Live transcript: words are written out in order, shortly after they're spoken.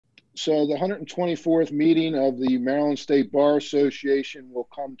So the 124th meeting of the Maryland State Bar Association will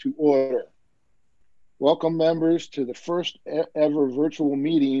come to order. Welcome, members, to the first ever virtual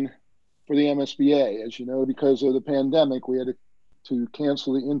meeting for the MSBA. As you know, because of the pandemic, we had to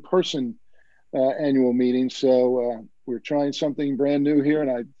cancel the in-person annual meeting. So we're trying something brand new here, and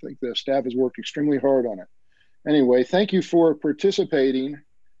I think the staff has worked extremely hard on it. Anyway, thank you for participating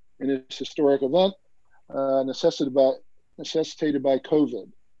in this historic event necessitated by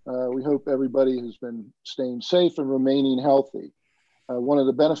COVID. We hope everybody has been staying safe and remaining healthy. One of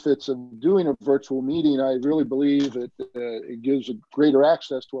the benefits of doing a virtual meeting, I really believe that it gives a greater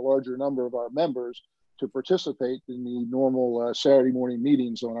access to a larger number of our members to participate in the normal Saturday morning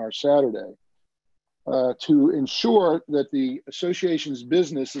meetings on our Saturday. To ensure that the association's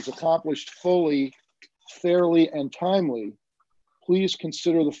business is accomplished fully, fairly, and timely, please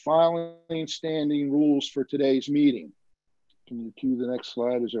consider the following standing rules for today's meeting. Can you cue the next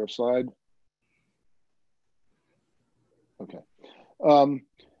slide? Is there a slide? Okay.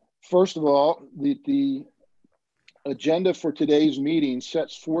 First of all, the agenda for today's meeting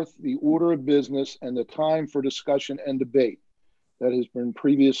sets forth the order of business and the time for discussion and debate that has been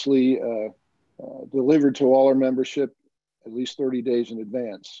previously delivered to all our membership at least 30 days in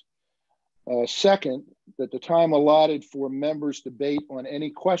advance. Second, that the time allotted for members' debate on any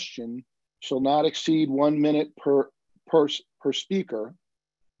question shall not exceed 1 minute per speaker.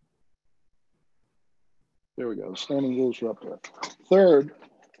 There we go, standing rules are up there. Third,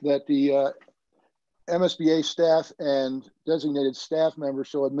 that the MSBA staff and designated staff members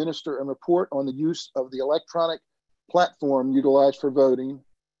shall administer and report on the use of the electronic platform utilized for voting.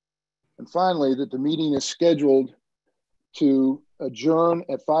 And finally, that the meeting is scheduled to adjourn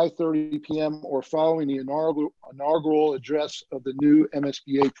at 5:30 p.m. or following the inaugural address of the new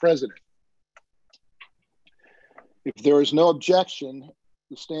MSBA president. If there is no objection,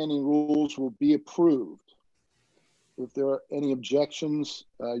 the standing rules will be approved. If there are any objections,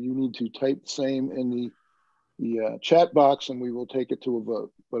 you need to type the same in the chat box and we will take it to a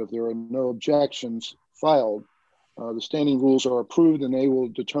vote. But if there are no objections filed, the standing rules are approved and they will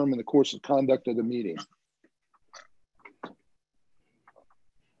determine the course of conduct of the meeting.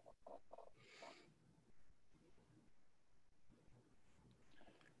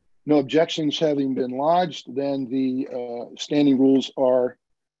 No objections having been lodged, then the standing rules are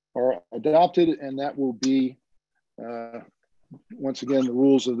adopted, and that will be, once again, the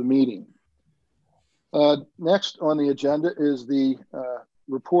rules of the meeting. Next on the agenda is the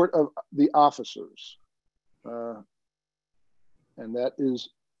report of the officers. And that is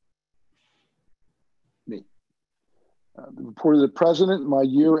me. The report of the president, my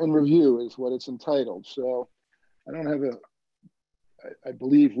year in review is what it's entitled. So I don't have I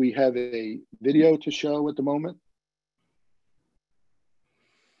believe we have a video to show at the moment.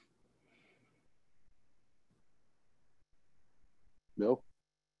 No?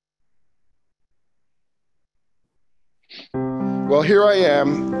 Well, here I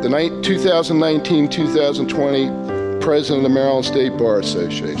am, the 2019-2020 President of the Maryland State Bar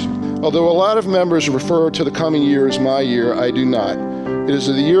Association. Although a lot of members refer to the coming year as my year, I do not. It is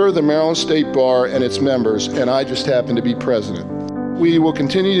the year of the Maryland State Bar and its members, and I just happen to be president. We will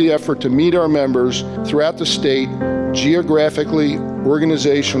continue the effort to meet our members throughout the state, geographically,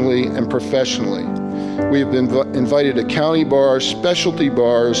 organizationally, and professionally. We have been invited to county bars, specialty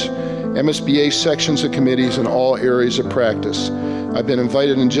bars, MSBA sections and committees in all areas of practice. I've been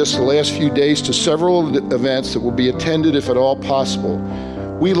invited in just the last few days to several events that will be attended if at all possible.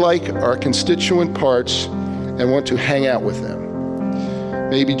 We like our constituent parts and want to hang out with them.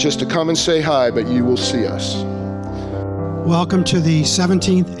 Maybe just to come and say hi, but you will see us. Welcome to the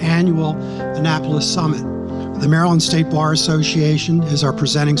 17th Annual Annapolis Summit. The Maryland State Bar Association is our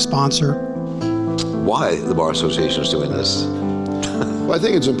presenting sponsor. Why the Bar Association is doing this? Well, I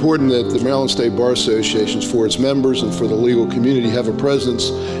think it's important that the Maryland State Bar Association, for its members and for the legal community, have a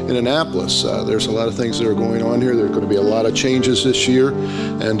presence in Annapolis. There's a lot of things that are going on here. There are going to be a lot of changes this year,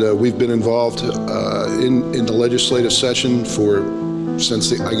 and we've been involved in the legislative session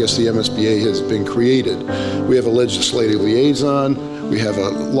since I guess the MSBA has been created. We have a legislative liaison, we have a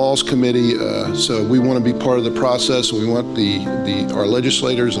laws committee, so we want to be part of the process. We want our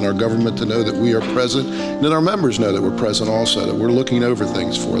legislators and our government to know that we are present, and that our members know that we're present also, that we're looking over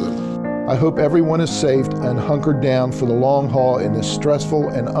things for them. I hope everyone is safe and hunkered down for the long haul in this stressful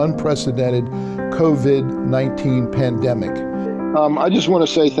and unprecedented COVID-19 pandemic. I just want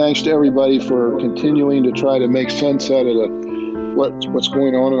to say thanks to everybody for continuing to try to make sense out of what's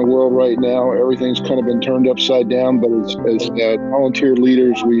going on in the world right now. Everything's kind of been turned upside down, but as volunteer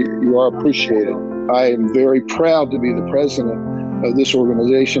leaders, you are appreciated. I am very proud to be the president of this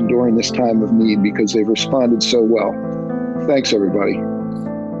organization during this time of need because they've responded so well. Thanks, everybody.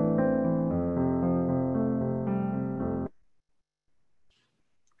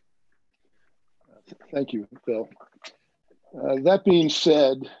 Thank you, Bill. That being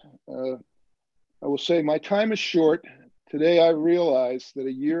said, I will say my time is short. Today, I realize that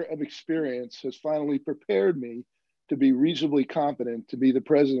a year of experience has finally prepared me to be reasonably competent to be the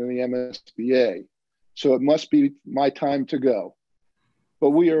president of the MSBA. So it must be my time to go.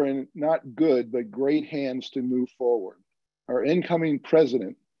 But we are in not good, but great hands to move forward. Our incoming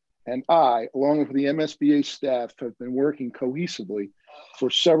president and I, along with the MSBA staff, have been working cohesively for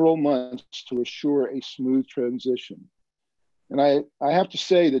several months to assure a smooth transition. And I have to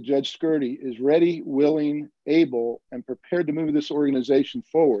say that Judge Scurti is ready, willing, able, and prepared to move this organization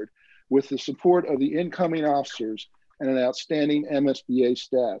forward with the support of the incoming officers and an outstanding MSBA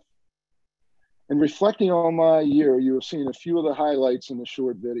staff. In reflecting on my year, you have seen a few of the highlights in the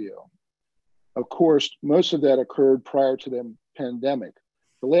short video. Of course, most of that occurred prior to the pandemic.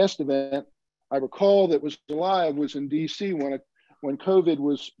 The last event I recall that was alive was in DC when COVID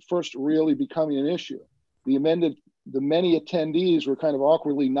was first really becoming an issue. The many attendees were kind of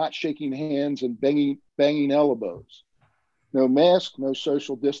awkwardly not shaking hands and banging elbows. No mask, no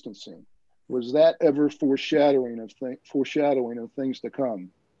social distancing. Was that ever foreshadowing of things to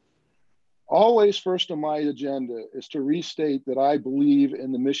come? Always first on my agenda is to restate that I believe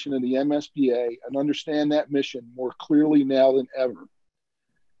in the mission of the MSBA and understand that mission more clearly now than ever.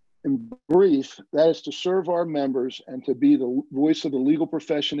 In brief, that is to serve our members and to be the voice of the legal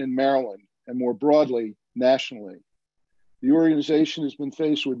profession in Maryland and more broadly, nationally. The organization has been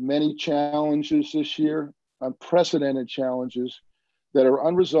faced with many challenges this year, unprecedented challenges that are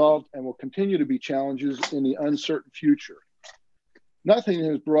unresolved and will continue to be challenges in the uncertain future. Nothing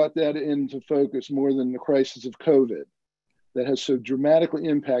has brought that into focus more than the crisis of COVID that has so dramatically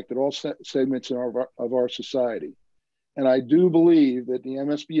impacted all segments of our society. And I do believe that the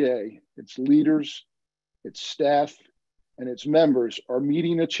MSBA, its leaders, its staff, and its members are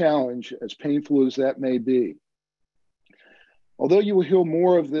meeting a challenge, as painful as that may be. Although you will hear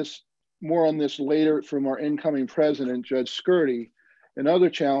more on this later from our incoming president, Judge Scurti,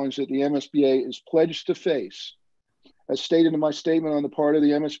 another challenge that the MSBA is pledged to face, as stated in my statement on the part of the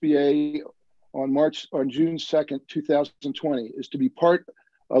MSBA on June 2nd, 2020, is to be part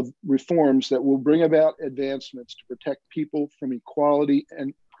of reforms that will bring about advancements to protect people from equality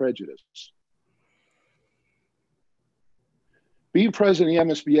and prejudice. Being president of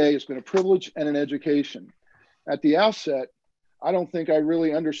the MSBA has been a privilege and an education. At the outset, I don't think I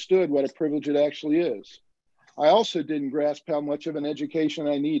really understood what a privilege it actually is. I also didn't grasp how much of an education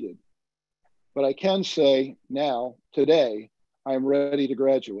I needed. But I can say now, today, I am ready to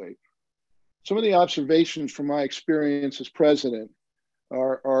graduate. Some of the observations from my experience as president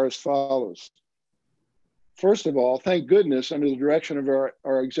are as follows. First of all, thank goodness, under the direction of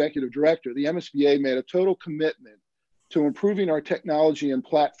our executive director, the MSBA made a total commitment to improving our technology and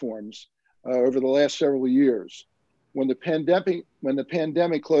platforms over the last several years. When the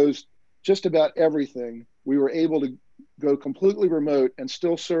pandemic closed just about everything, we were able to go completely remote and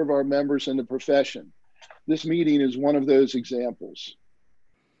still serve our members in the profession. This meeting is one of those examples.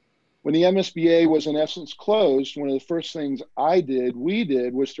 When the MSBA was in essence closed, one of the first things we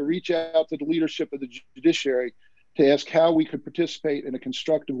did was to reach out to the leadership of the Judiciary to ask how we could participate in a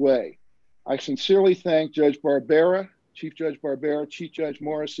constructive way. I sincerely thank Judge Barbera, Chief Judge Barbera, Chief Judge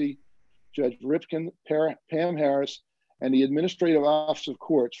Morrissey, Judge Ripken, Pam Harris, and the Administrative Office of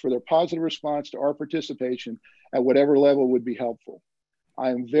Courts for their positive response to our participation at whatever level would be helpful. I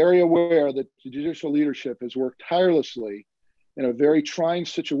am very aware that the judicial leadership has worked tirelessly in a very trying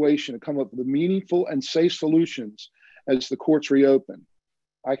situation to come up with meaningful and safe solutions as the courts reopen.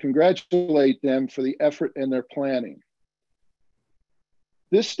 I congratulate them for the effort and their planning.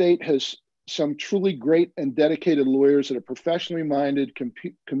 This state has some truly great and dedicated lawyers that are professionally minded,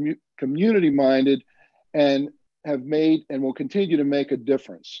 community minded, and have made and will continue to make a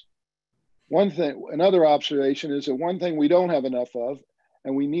difference. Another observation is that one thing we don't have enough of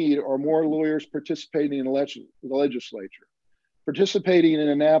and we need are more lawyers participating in the legislature. Participating in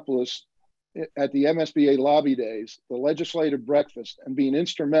Annapolis at the MSBA lobby days, the legislative breakfast, and being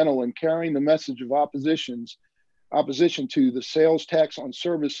instrumental in carrying the message of opposition to the sales tax on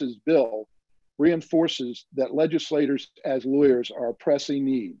services bill reinforces that legislators as lawyers are a pressing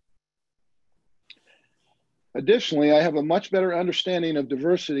need. Additionally, I have a much better understanding of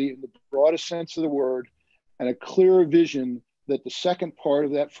diversity in the broadest sense of the word and a clearer vision that the second part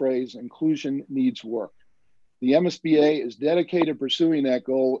of that phrase, inclusion, needs work. The MSBA is dedicated to pursuing that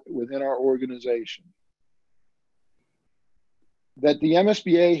goal within our organization. that the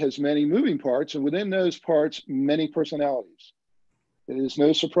MSBA has many moving parts, and within those parts, many personalities. It is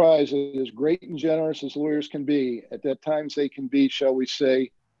no surprise that as great and generous as lawyers can be, at times they can be, shall we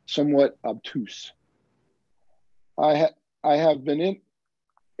say, somewhat obtuse. It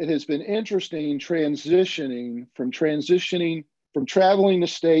has been interesting transitioning from traveling the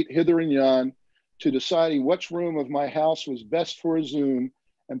state hither and yon to deciding which room of my house was best for a Zoom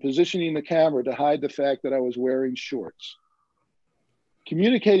and positioning the camera to hide the fact that I was wearing shorts.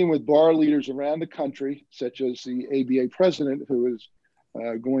 Communicating with bar leaders around the country, such as the ABA president, who is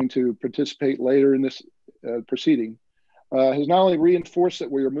going to participate later in this proceeding, has not only reinforced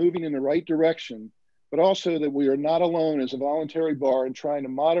that we are moving in the right direction, but also that we are not alone as a voluntary bar in trying to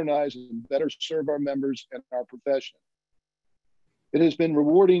modernize and better serve our members and our profession. It has been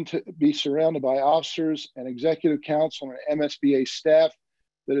rewarding to be surrounded by officers and executive council and MSBA staff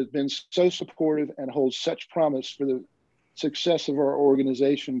that has been so supportive and holds such promise for the success of our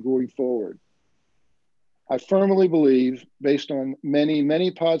organization going forward. I firmly believe, based on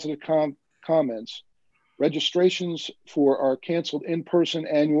many positive comments, registrations for our canceled in-person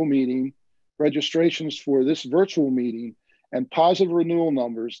annual meeting, registrations for this virtual meeting, and positive renewal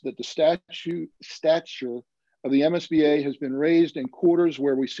numbers, that the stature of the MSBA has been raised in quarters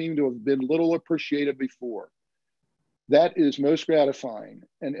where we seem to have been little appreciated before. That is most gratifying,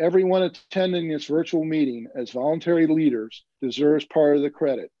 and everyone attending this virtual meeting as voluntary leaders deserves part of the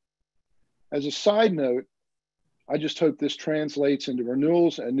credit. As a side note, I just hope this translates into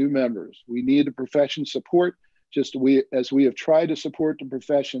renewals and new members. We need the profession's support, just as we have tried to support the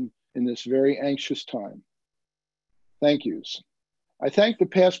profession in this very anxious time. Thank yous. I thank the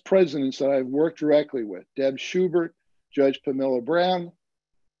past presidents that I've worked directly with: Deb Schubert, Judge Pamela Brown,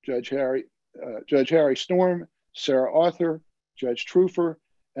 Judge Harry Storm, Sarah Arthur, Judge Trufer,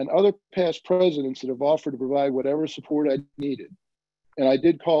 and other past presidents that have offered to provide whatever support I needed. And I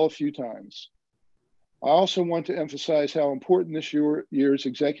did call a few times. I also want to emphasize how important this year's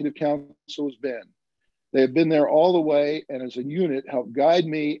Executive Council has been. They have been there all the way, and as a unit helped guide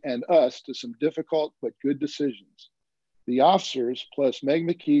me and us to some difficult but good decisions. The officers, plus Meg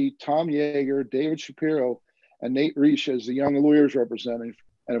McKee, Tom Yeager, David Shapiro, and Nate Reich as the Young Lawyers Representative,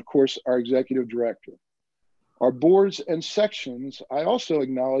 and of course, our Executive Director. Our boards and sections, I also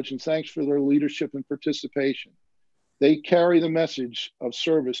acknowledge and thanks for their leadership and participation. They carry the message of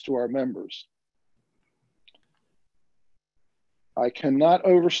service to our members. I cannot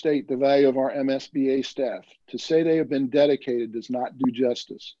overstate the value of our MSBA staff. To say they have been dedicated does not do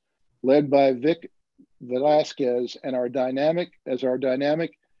justice. Led by Vic Velasquez and our dynamic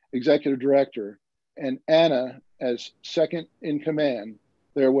executive director, and Anna as second in command,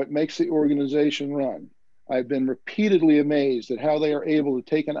 they're what makes the organization run. I've been repeatedly amazed at how they are able to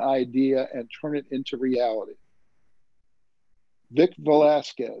take an idea and turn it into reality. Vic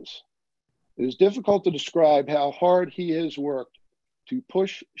Velasquez. It is difficult to describe how hard he has worked to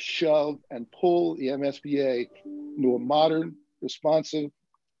push, shove, and pull the MSBA into a modern, responsive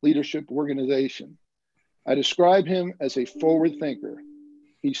leadership organization. I describe him as a forward thinker.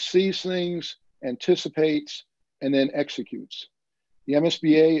 He sees things, anticipates, and then executes. The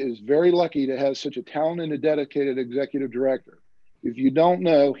MSBA is very lucky to have such a talented and dedicated executive director. If you don't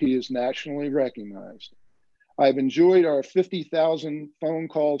know, he is nationally recognized. I've enjoyed our 50,000 phone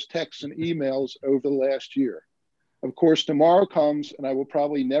calls, texts, and emails over the last year. Of course, tomorrow comes and I will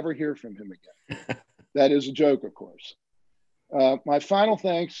probably never hear from him again. That is a joke, of course. My final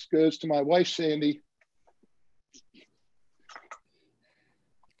thanks goes to my wife, Sandy,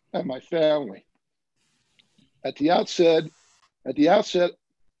 and my family. At the outset,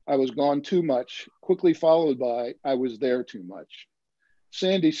 I was gone too much, quickly followed by I was there too much.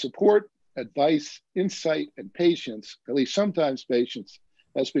 Sandy's support, advice, insight, and patience, at least sometimes patience,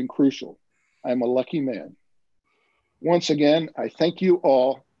 has been crucial. I'm a lucky man. Once again, I thank you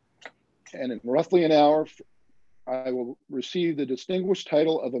all, and in roughly an hour, I will receive the distinguished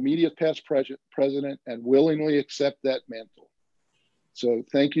title of immediate past president and willingly accept that mantle. So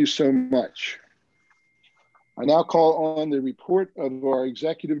thank you so much. I now call on the report of our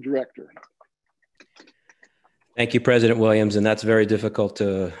executive director. Thank you, President Williams, and that's very difficult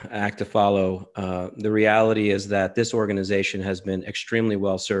to follow. The reality is that this organization has been extremely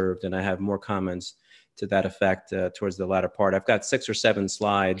well served, and I have more comments to that effect towards the latter part. I've got 6 or 7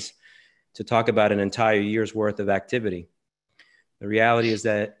 slides to talk about an entire year's worth of activity. The reality is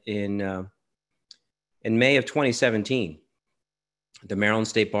that in May of 2017, the Maryland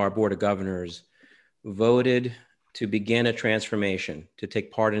State Bar Board of Governors voted to begin a transformation, to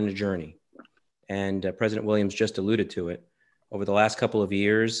take part in a journey. And President Williams just alluded to it. Over the last couple of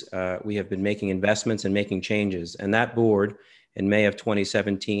years, we have been making investments and making changes. And that board in May of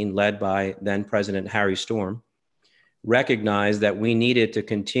 2017, led by then President Harry Storm, recognized that we needed to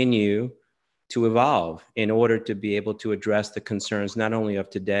continue to evolve in order to be able to address the concerns not only of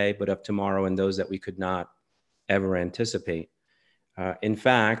today, but of tomorrow and those that we could not ever anticipate. In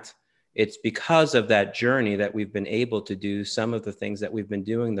fact, it's because of that journey that we've been able to do some of the things that we've been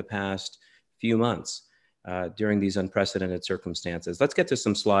doing the past few months during these unprecedented circumstances. Let's get to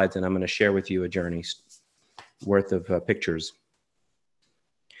some slides, and I'm going to share with you a journey worth of pictures.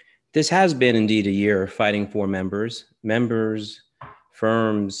 This has been indeed a year fighting for members,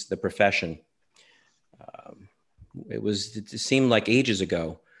 firms, the profession. It seemed like ages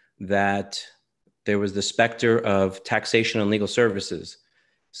ago that there was the specter of taxation and legal services,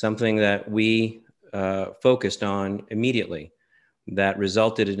 something that we focused on immediately, that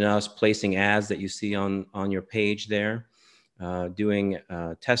resulted in us placing ads that you see on your page there, doing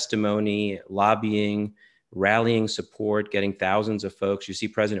testimony, lobbying, rallying support, getting thousands of folks. You see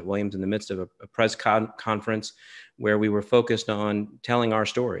President Williams in the midst of a press conference where we were focused on telling our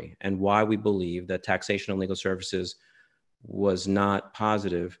story and why we believe that taxation and legal services was not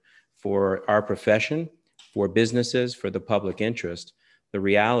positive for our profession, for businesses, for the public interest. The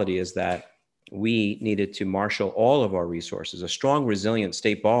reality is that we needed to marshal all of our resources. A strong, resilient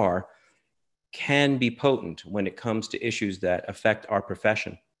state bar can be potent when it comes to issues that affect our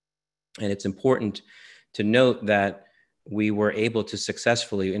profession. And it's important to note that we were able to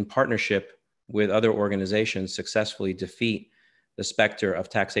successfully, in partnership with other organizations, successfully defeat the specter of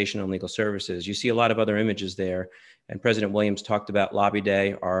taxation and legal services. You see a lot of other images there. And President Williams talked about Lobby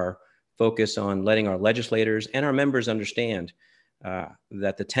Day, our focus on letting our legislators and our members understand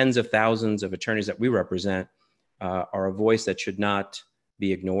that the tens of thousands of attorneys that we represent are a voice that should not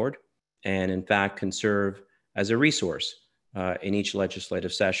be ignored, and in fact can serve as a resource in each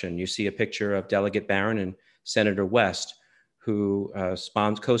legislative session. You see a picture of Delegate Barron and Senator West, who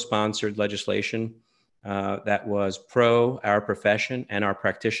co-sponsored legislation that was pro our profession and our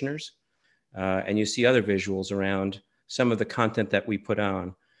practitioners. And you see other visuals around some of the content that we put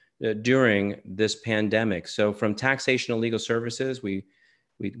on during this pandemic. So from taxation and legal services, we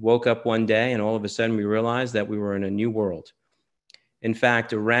woke up one day and all of a sudden we realized that we were in a new world. In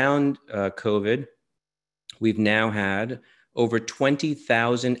fact, around COVID, we've now had over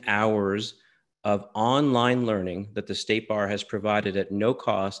 20,000 hours of online learning that the State Bar has provided at no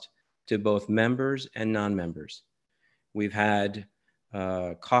cost to both members and non-members. We've had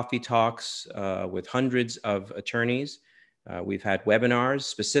coffee talks with hundreds of attorneys. We've had webinars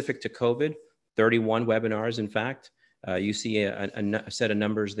specific to COVID, 31 webinars, in fact. You see a set of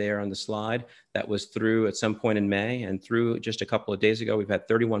numbers there on the slide. That was through at some point in May, and through just a couple of days ago, we've had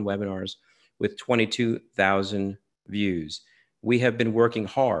 31 webinars with 22,000 views. We have been working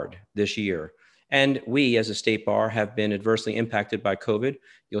hard this year. And we, as a state bar, have been adversely impacted by COVID.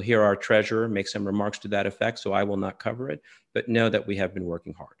 You'll hear our treasurer make some remarks to that effect, so I will not cover it, but know that we have been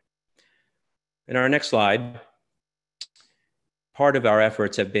working hard. In our next slide, part of our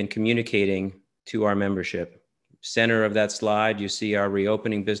efforts have been communicating to our membership. Center of that slide, you see our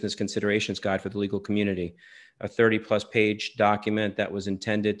Reopening Business Considerations Guide for the Legal Community, a 30-plus page document that was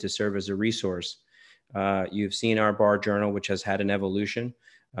intended to serve as a resource. You've seen our Bar Journal, which has had an evolution.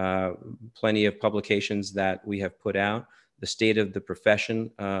 Plenty of publications that we have put out, the State of the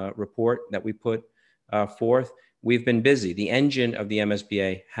Profession report that we put forth. We've been busy. The engine of the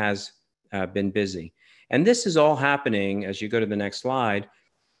MSBA has been busy. And this is all happening, as you go to the next slide,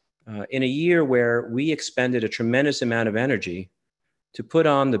 in a year where we expended a tremendous amount of energy to put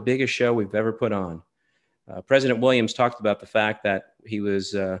on the biggest show we've ever put on. President Williams talked about the fact that he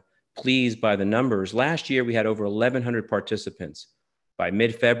was pleased by the numbers. Last year, we had over 1,100 participants. By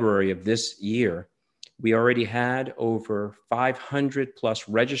mid-February of this year, we already had over 500 plus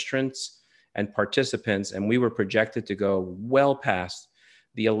registrants and participants, and we were projected to go well past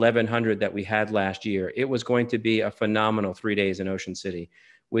the 1,100 that we had last year. It was going to be a phenomenal 3 days in Ocean City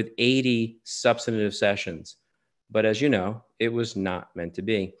with 80 substantive sessions. But as you know, it was not meant to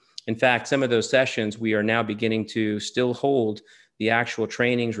be. In fact, some of those sessions, we are now beginning to still hold the actual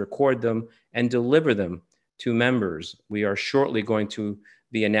trainings, record them, and deliver them to members. We are shortly going to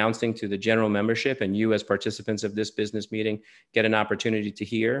be announcing to the general membership, and you as participants of this business meeting get an opportunity to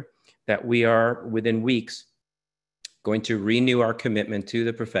hear that we are within weeks going to renew our commitment to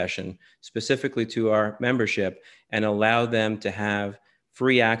the profession, specifically to our membership, and allow them to have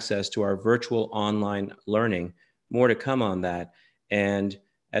free access to our virtual online learning. More to come on that. And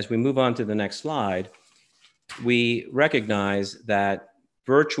as we move on to the next slide, we recognize that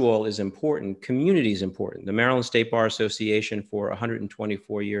virtual is important, community is important. The Maryland State Bar Association for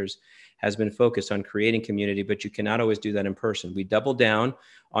 124 years has been focused on creating community, but you cannot always do that in person. We doubled down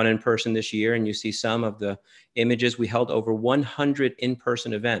on in-person this year, and you see some of the images. We held over 100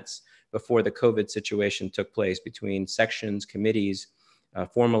 in-person events before the COVID situation took place between sections, committees,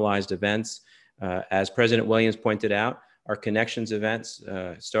 formalized events. As President Williams pointed out, our connections events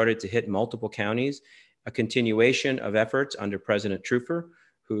started to hit multiple counties, a continuation of efforts under President Trooper,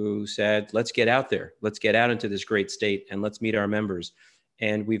 who said, let's get out there, let's get out into this great state and let's meet our members.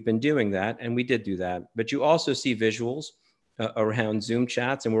 And we've been doing that, and we did do that. But you also see visuals around Zoom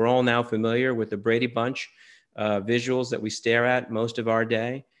chats, and we're all now familiar with the Brady Bunch visuals that we stare at most of our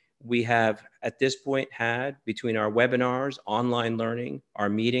day. We have, at this point, had, between our webinars, online learning, our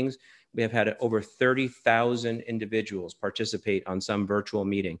meetings, we have had over 30,000 individuals participate on some virtual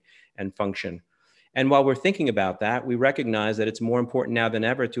meeting and function. And while we're thinking about that, we recognize that it's more important now than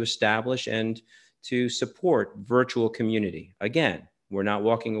ever to establish and to support virtual community. Again, we're not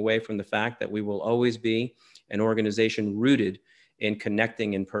walking away from the fact that we will always be an organization rooted in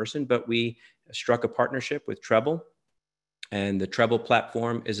connecting in person, but we struck a partnership with Treble. And the Treble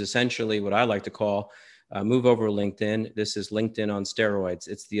platform is essentially what I like to call move over LinkedIn. This is LinkedIn on steroids.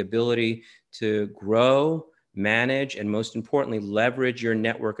 It's the ability to grow, manage, and most importantly, leverage your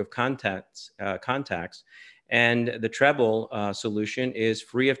network of contacts. And the Treble solution is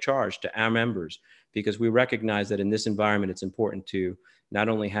free of charge to our members, because we recognize that in this environment, it's important to not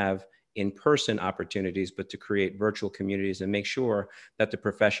only have in-person opportunities, but to create virtual communities and make sure that the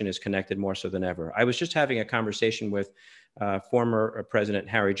profession is connected more so than ever. I was just having a conversation with former President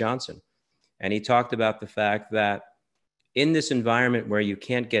Harry Johnson, and he talked about the fact that in this environment where you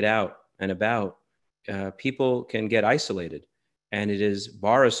can't get out and about, people can get isolated. And it is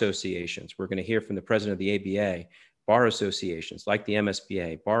bar associations. We're going to hear from the president of the ABA, bar associations like the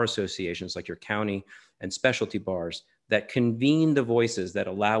MSBA, bar associations like your county and specialty bars that convene the voices that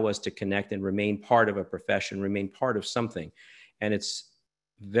allow us to connect and remain part of a profession, remain part of something. And it's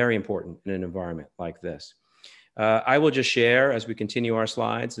very important in an environment like this. I will just share as we continue our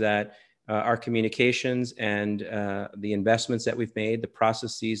slides that our communications and the investments that we've made, the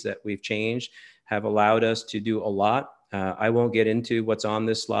processes that we've changed have allowed us to do a lot. I won't get into what's on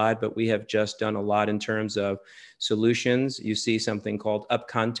this slide, but we have just done a lot in terms of solutions. You see something called Up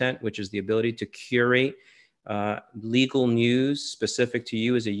Content, which is the ability to curate legal news specific to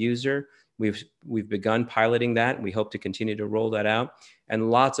you as a user. We've begun piloting that. We hope to continue to roll that out,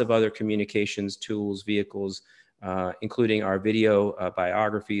 and lots of other communications tools, vehicles, including our video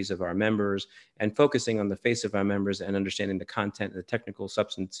biographies of our members, and focusing on the face of our members and understanding the content and the technical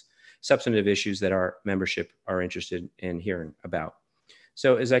substantive issues that our membership are interested in hearing about.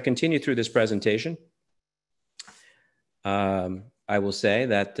 So as I continue through this presentation, I will say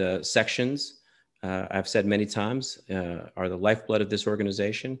that sections, I've said many times, are the lifeblood of this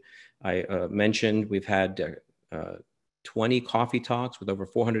organization. I mentioned we've had 20 coffee talks with over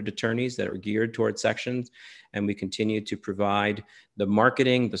 400 attorneys that are geared towards sections, and we continue to provide the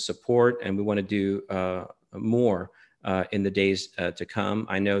marketing, the support, and we want to do more in the days to come.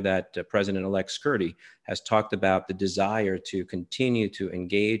 I know that President-elect Scurti has talked about the desire to continue to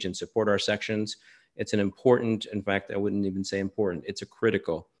engage and support our sections. It's an important, in fact, I wouldn't even say important, it's a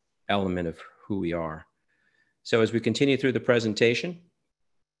critical element of who we are. So as we continue through the presentation,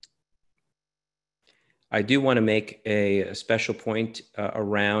 I do want to make a special point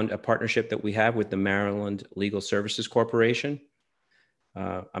around a partnership that we have with the Maryland Legal Services Corporation.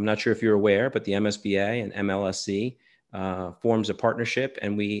 I'm not sure if you're aware, but the MSBA and MLSC forms a partnership,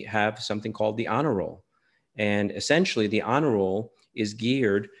 and we have something called the Honor Roll. And essentially, the Honor Roll is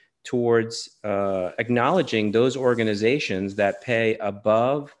geared towards acknowledging those organizations that pay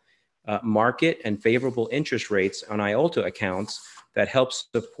above market and favorable interest rates on IOLTA accounts that helps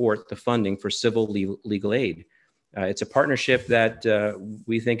support the funding for civil legal aid. It's a partnership that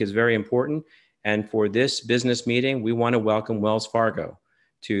we think is very important. And for this business meeting, we want to welcome Wells Fargo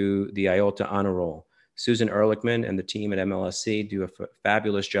to the IOLTA Honor Roll. Susan Ehrlichman and the team at MLSC do a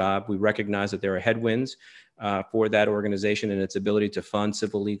fabulous job. We recognize that there are headwinds for that organization and its ability to fund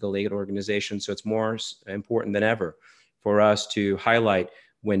civil legal aid organizations. So it's more important than ever for us to highlight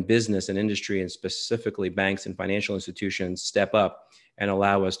when business and industry, and specifically banks and financial institutions, step up and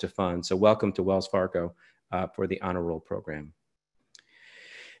allow us to fund. So welcome to Wells Fargo for the Honor Roll program.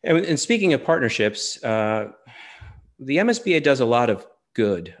 And speaking of partnerships, the MSBA does a lot of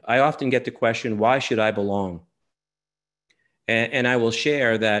good. I often get the question, why should I belong? And I will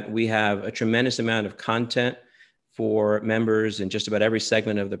share that we have a tremendous amount of content for members in just about every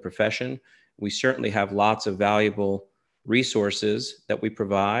segment of the profession. We certainly have lots of valuable resources that we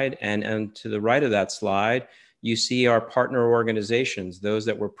provide. And to the right of that slide, You see our partner organizations, those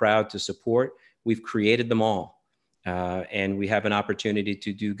that we're proud to support. We've created them all. And we have an opportunity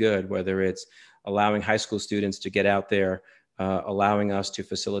to do good, whether it's allowing high school students to get out there, allowing us to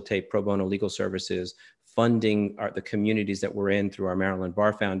facilitate pro bono legal services, funding the communities that we're in through our Maryland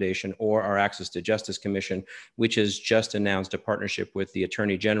Bar Foundation or our Access to Justice Commission, which has just announced a partnership with the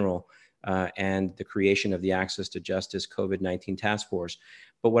Attorney General and the creation of the Access to Justice COVID-19 Task Force.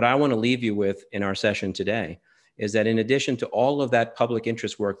 But what I want to leave you with in our session today is that in addition to all of that public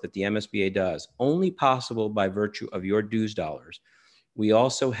interest work that the MSBA does, only possible by virtue of your dues dollars, we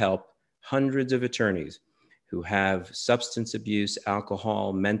also help hundreds of attorneys who have substance abuse,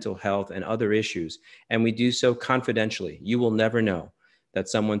 alcohol, mental health, and other issues. And we do so confidentially. You will never know that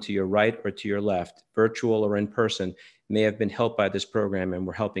someone to your right or to your left, virtual or in person, may have been helped by this program. And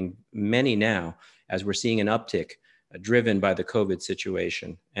we're helping many now as we're seeing an uptick driven by the COVID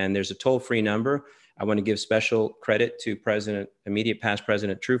situation. And there's a toll-free number. I want to give special credit to immediate past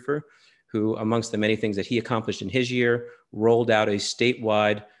President Trufer, who amongst the many things that he accomplished in his year, rolled out a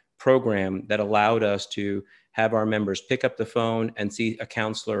statewide program that allowed us to have our members pick up the phone and see a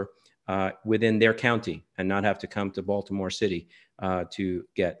counselor within their county and not have to come to Baltimore City to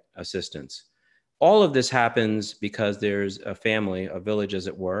get assistance. All of this happens because there's a family, a village as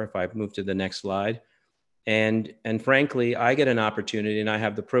it were, if I move to the next slide. And frankly, I get an opportunity and I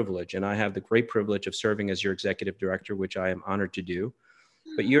have the privilege, and I have the great privilege of serving as your executive director, which I am honored to do.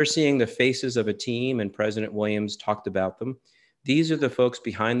 But you're seeing the faces of a team, and President Williams talked about them. These are the folks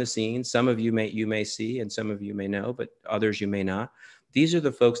behind the scenes. Some of you may see, and some of you may know, but others you may not. These are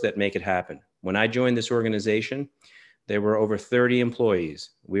the folks that make it happen. When I joined this organization, there were over 30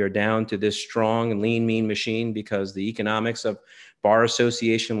 employees. We are down to this strong and lean, mean machine because the economics of Bar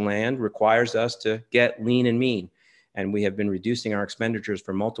Association land requires us to get lean and mean. And we have been reducing our expenditures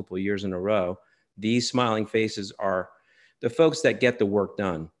for multiple years in a row. These smiling faces are the folks that get the work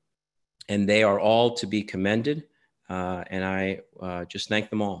done. And they are all to be commended. And I just thank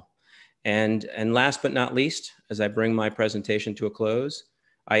them all. And last but not least, as I bring my presentation to a close,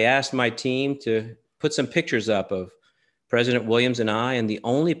 I asked my team to put some pictures up of President Williams and I, and the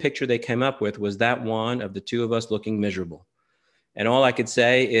only picture they came up with was that one of the two of us looking miserable. And all I could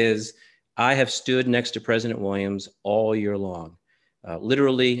say is I have stood next to President Williams all year long,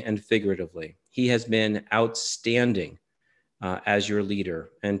 literally and figuratively. He has been outstanding as your leader.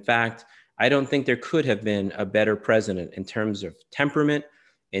 In fact, I don't think there could have been a better president in terms of temperament,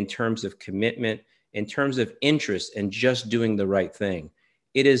 in terms of commitment, in terms of interest in just doing the right thing.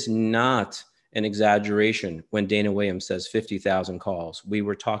 It is not an exaggeration when Dana Williams says 50,000 calls. We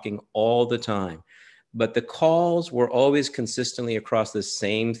were talking all the time, but the calls were always consistently across the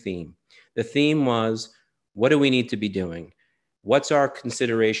same theme. The theme was, what do we need to be doing? What's our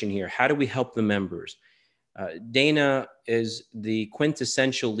consideration here? How do we help the members? Dana is the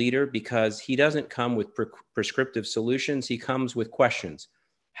quintessential leader because he doesn't come with prescriptive solutions. He comes with questions.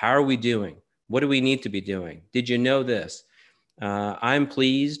 How are we doing? What do we need to be doing? Did you know this? I'm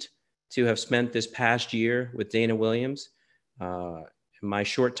pleased to have spent this past year with Dana Williams. In my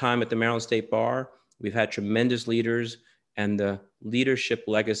short time at the Maryland State Bar, we've had tremendous leaders, and the leadership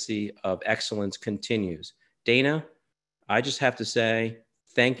legacy of excellence continues. Dana, I just have to say,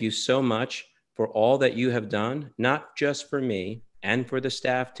 thank you so much for all that you have done, not just for me and for the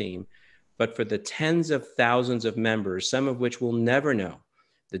staff team, but for the tens of thousands of members, some of which will never know,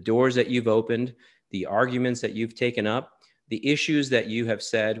 the doors that you've opened, the arguments that you've taken up, the issues that you have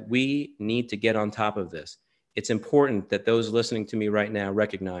said, we need to get on top of this. It's important that those listening to me right now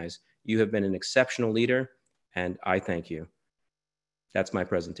recognize you have been an exceptional leader, and I thank you. That's my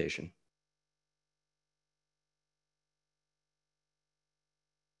presentation.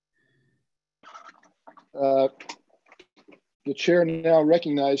 The chair now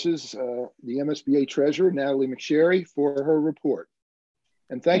recognizes the MSBA Treasurer, Natalie McSherry, for her report.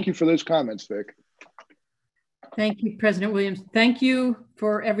 And thank you for those comments, Vic. Thank you, President Williams. Thank you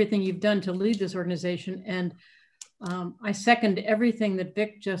for everything you've done to lead this organization. And I second everything that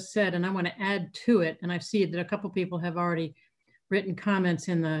Vic just said, and I want to add to it. And I see that a couple people have already written comments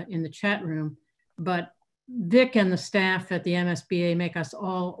in the chat room, but Vic and the staff at the MSBA make us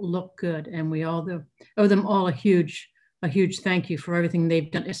all look good, and we all owe them all a huge thank you for everything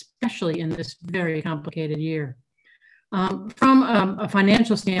they've done, especially in this very complicated year. From a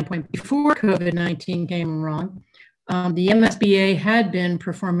financial standpoint, before COVID-19 came along, the MSBA had been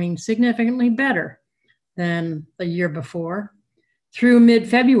performing significantly better than the year before. Through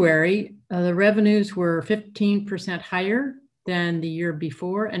mid-February, the revenues were 15% higher than the year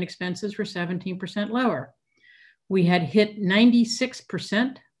before, and expenses were 17% lower. We had hit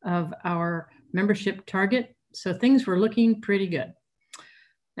 96% of our membership target So things were looking pretty good.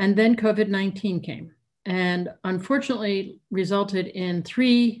 And then COVID-19 came and unfortunately resulted in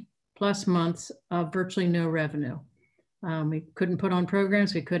 3+ months of virtually no revenue. We couldn't put on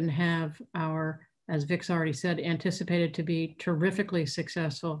programs. We couldn't have our, as Vic's already said, anticipated to be terrifically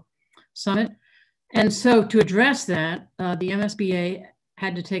successful summit. And so to address that, the MSBA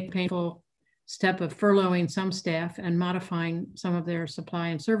had to take the painful step of furloughing some staff and modifying some of their supply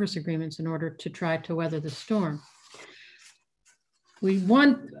and service agreements in order to try to weather the storm. We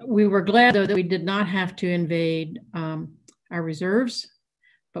were glad, though, that we did not have to invade our reserves,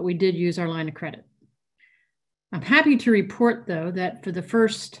 but we did use our line of credit. I'm happy to report, though, that for the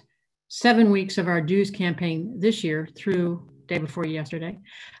first 7 weeks of our dues campaign this year through day before yesterday,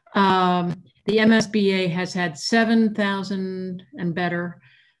 the MSBA has had 7,000 and better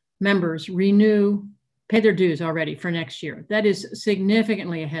members pay their dues already for next year. That is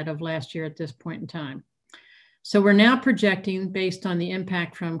significantly ahead of last year at this point in time. So we're now projecting, based on the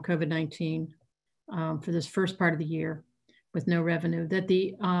impact from COVID-19 for this first part of the year with no revenue, that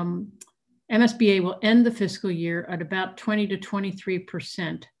the MSBA will end the fiscal year at about 20 to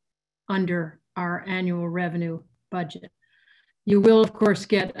 23% under our annual revenue budget. You will, of course,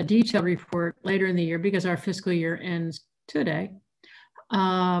 get a detailed report later in the year because our fiscal year ends today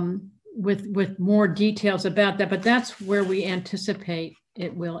with more details about that, but that's where we anticipate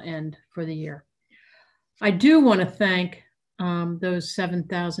it will end for the year. I do want to thank those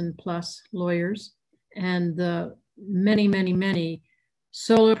 7,000 plus lawyers and the many, many, many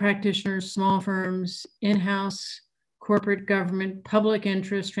solo practitioners, small firms, in-house, corporate government, public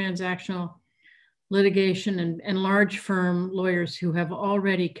interest, transactional litigation, and large firm lawyers who have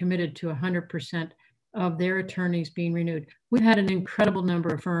already committed to 100% of their attorneys being renewed. We've had an incredible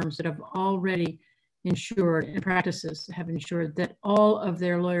number of firms that have already insured, and practices have ensured that all of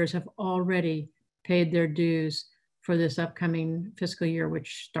their lawyers have already paid their dues for this upcoming fiscal year,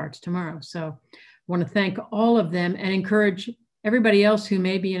 which starts tomorrow. So I want to thank all of them and encourage everybody else who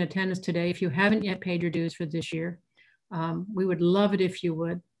may be in attendance today. If you haven't yet paid your dues for this year, we would love it if you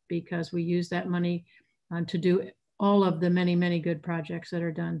would, because we use that money to do all of the many, many good projects that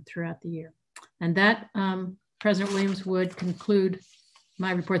are done throughout the year. And that, President Williams, would conclude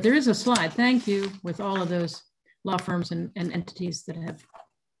my report. There is a slide, thank you, with all of those law firms and entities that have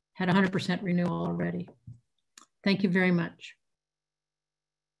had 100% renewal already. Thank you very much.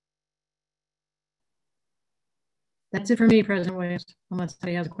 That's it for me, President Williams, unless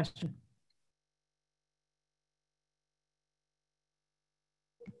somebody has a question.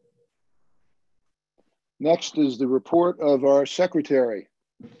 Next is the report of our secretary.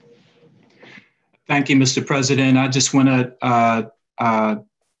 Thank you, Mr. President. I just want to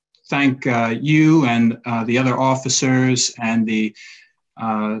thank you and the other officers and the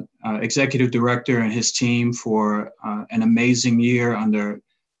executive director and his team for an amazing year under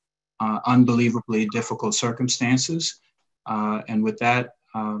unbelievably difficult circumstances. And with that,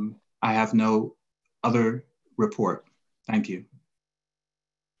 I have no other report. Thank you.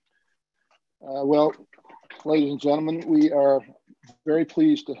 Well, ladies and gentlemen, we are very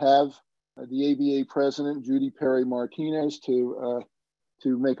pleased to have the ABA President, Judy Martinez, to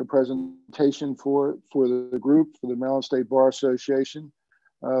make a presentation for the group, for the Maryland State Bar Association.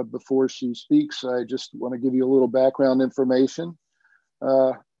 Before she speaks, I just want to give you a little background information.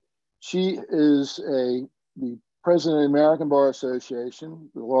 She is the president of the American Bar Association,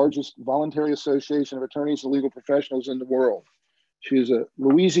 the largest voluntary association of attorneys and legal professionals in the world. She is a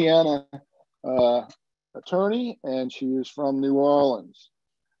Louisiana attorney, and she is from New Orleans.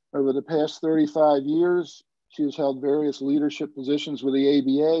 Over the past 35 years, she has held various leadership positions with the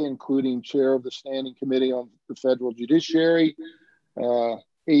ABA, including chair of the Standing Committee on the Federal Judiciary.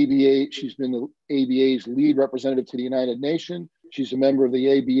 She's been the ABA's lead representative to the United Nations. She's a member of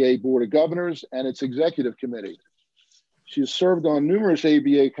the ABA Board of Governors and its executive committee. She has served on numerous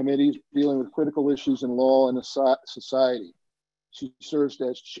ABA committees dealing with critical issues in law and society. She served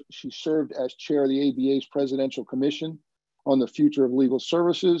as chair of the ABA's Presidential Commission on the Future of Legal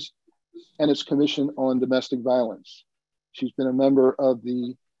Services and its Commission on Domestic Violence. She's been a member of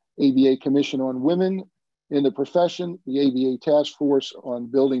the ABA Commission on Women in the Profession, the ABA Task Force on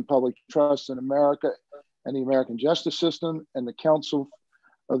Building Public Trust in America and the American Justice System, and the Council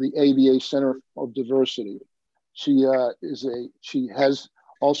of the ABA Center of Diversity. She has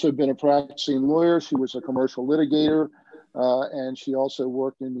also been a practicing lawyer. She was a commercial litigator, and she also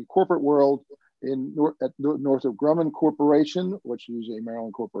worked in the corporate world at Northrop Grumman Corporation, which is a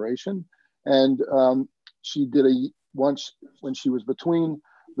Maryland corporation. And she did once when she was between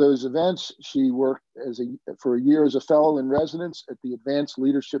those events, she worked for a year as a fellow in residence at the Advanced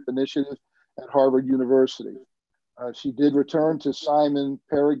Leadership Initiative at Harvard University. She did return to Simon,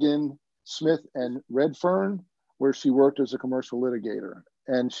 Peregrine, Smith, and Redfern, where she worked as a commercial litigator,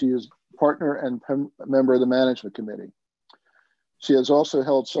 and she is partner and member of the management committee. She has also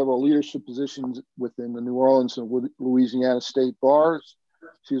held several leadership positions within the New Orleans and Louisiana state bars.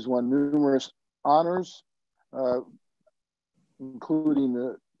 She has won numerous honors, including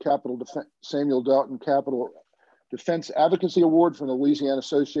the Samuel Dalton Capital Defense Advocacy Award from the Louisiana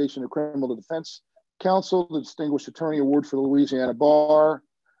Association of Criminal Defense Counsel, the Distinguished Attorney Award for the Louisiana Bar,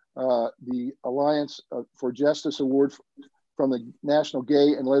 the Alliance for Justice Award from the National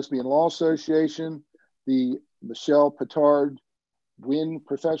Gay and Lesbian Law Association, the Michelle Petard Wynn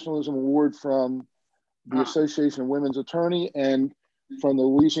Professionalism Award from the Association of Women's Attorney, and from the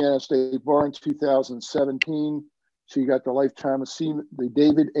Louisiana State Bar in 2017, she got the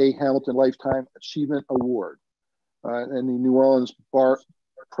David A. Hamilton Lifetime Achievement Award, and the New Orleans Bar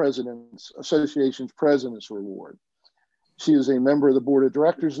Association's President's Award. She is a member of the Board of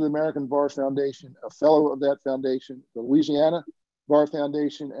Directors of the American Bar Foundation, a fellow of that foundation, the Louisiana Bar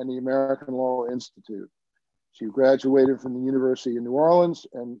Foundation, and the American Law Institute. She graduated from the University of New Orleans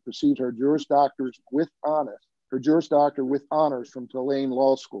and received her Juris Doctor with honors from Tulane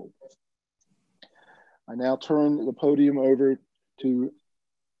Law School. I now turn the podium over to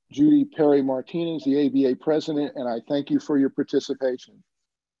Judy Perry Martinez, the ABA President, and I thank you for your participation,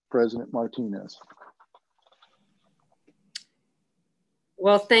 President Martinez.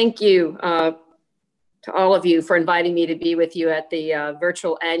 Well, thank you to all of you for inviting me to be with you at the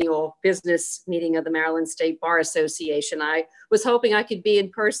virtual annual business meeting of the Maryland State Bar Association. I was hoping I could be in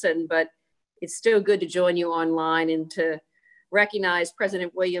person, but it's still good to join you online and to recognize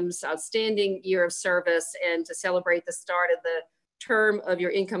President Williams' outstanding year of service and to celebrate the start of the term of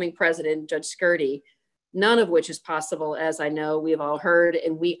your incoming president, Judge Scurti, none of which is possible, as I know we've all heard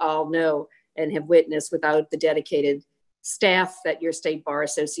and we all know and have witnessed, without the dedicated staff that your State Bar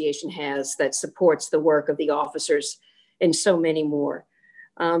Association has that supports the work of the officers and so many more.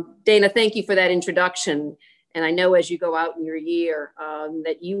 Dana, thank you for that introduction. And I know as you go out in your year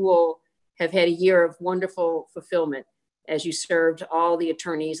that you will have had a year of wonderful fulfillment as you served all the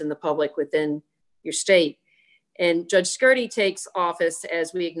attorneys and the public within your state. And Judge Scurti takes office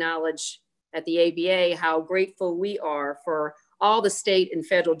as we acknowledge at the ABA how grateful we are for all the state and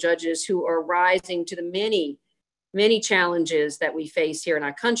federal judges who are rising to the many challenges that we face here in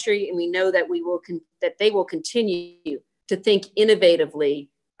our country. And we know that they will continue to think innovatively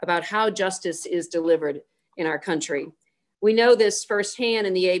about how justice is delivered in our country. We know this firsthand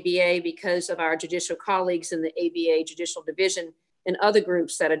in the ABA because of our judicial colleagues in the ABA Judicial Division and other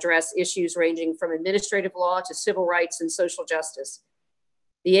groups that address issues ranging from administrative law to civil rights and social justice.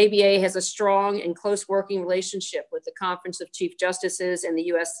 The ABA has a strong and close working relationship with the Conference of Chief Justices and the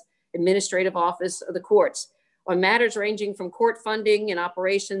U.S. Administrative Office of the Courts on matters ranging from court funding and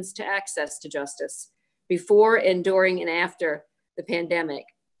operations to access to justice, before and during and after the pandemic,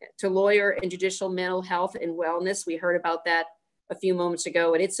 to lawyer and judicial mental health and wellness. We heard about that a few moments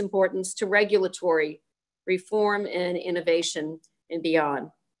ago, and its importance to regulatory reform and innovation and beyond.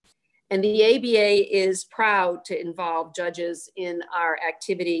 And the ABA is proud to involve judges in our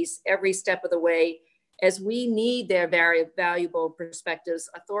activities every step of the way, as we need their very valuable perspectives,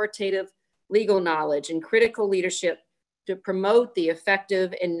 authoritative legal knowledge, and critical leadership to promote the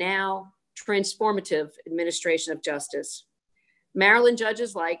effective and now transformative administration of justice. Maryland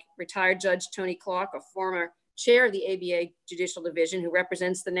judges like retired Judge Tony Clark, a former chair of the ABA Judicial Division who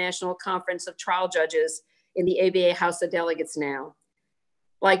represents the National Conference of Trial Judges in the ABA House of Delegates now.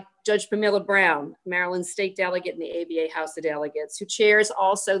 Like Judge Pamela Brown, Maryland State Delegate in the ABA House of Delegates, who chairs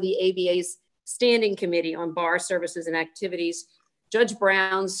also the ABA's Standing Committee on Bar Services and Activities. Judge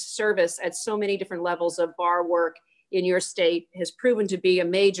Brown's service at so many different levels of bar work in your state has proven to be a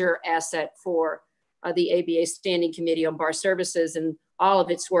major asset for the ABA Standing Committee on Bar Services and all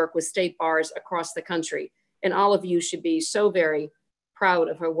of its work with state bars across the country. And all of you should be so very proud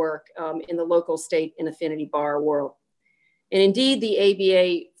of her work in the local, state, and affinity bar world. And indeed, the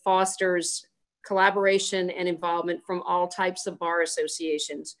ABA fosters collaboration and involvement from all types of bar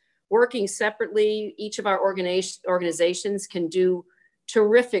associations. Working separately, each of our organizations can do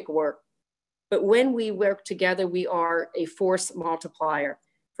terrific work. But when we work together, we are a force multiplier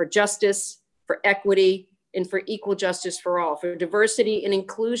for justice, for equity, and for equal justice for all, for diversity and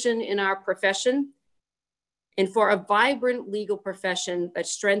inclusion in our profession, and for a vibrant legal profession that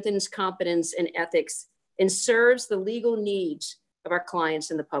strengthens competence and ethics and serves the legal needs of our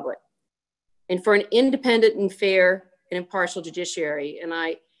clients and the public, and for an independent and fair and impartial judiciary. And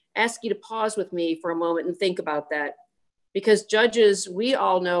I ask you to pause with me for a moment and think about that. because judges, we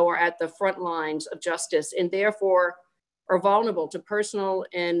all know, are at the front lines of justice and therefore are vulnerable to personal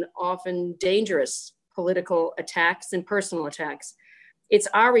and often dangerous political attacks and personal attacks. It's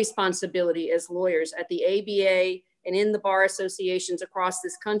our responsibility as lawyers at the ABA and in the bar associations across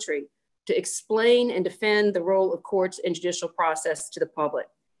this country to explain and defend the role of courts and judicial process to the public.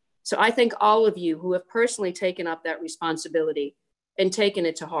 So I thank all of you who have personally taken up that responsibility and taken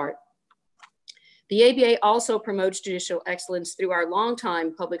it to heart. The ABA also promotes judicial excellence through our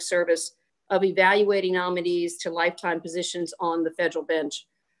longtime public service of evaluating nominees to lifetime positions on the federal bench.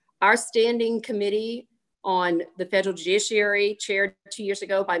 Our standing committee on the federal judiciary, chaired 2 years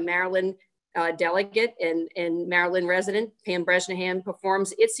ago by Maryland delegate and Maryland resident Pam Bresnahan,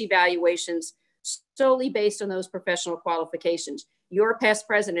 performs its evaluations solely based on those professional qualifications. Your past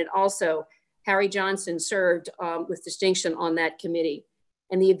president also, Harry Johnson, served with distinction on that committee.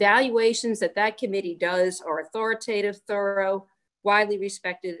 And the evaluations that that committee does are authoritative, thorough, widely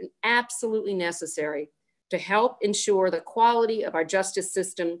respected, and absolutely necessary to help ensure the quality of our justice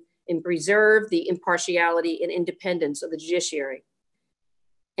system and preserve the impartiality and independence of the judiciary.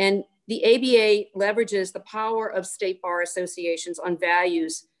 And the ABA leverages the power of state bar associations on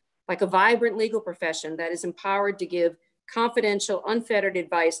values like a vibrant legal profession that is empowered to give confidential, unfettered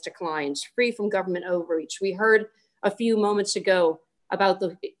advice to clients, free from government overreach. We heard a few moments ago about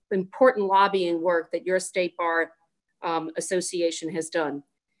the important lobbying work that your state bar association has done.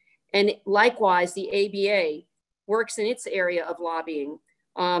 And likewise, the ABA works in its area of lobbying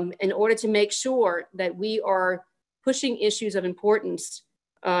in order to make sure that we are pushing issues of importance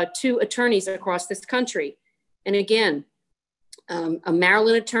to attorneys across this country. And again, a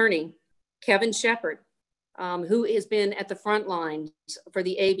Maryland attorney, Kevin Shepard, who has been at the front lines for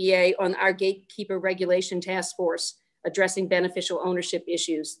the ABA on our gatekeeper regulation task force, addressing beneficial ownership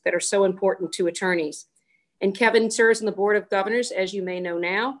issues that are so important to attorneys. And Kevin serves on the Board of Governors, as you may know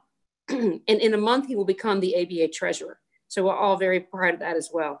now, and in a month he will become the ABA treasurer. So we're all very proud of that as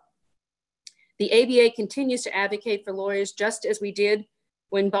well. The ABA continues to advocate for lawyers just as we did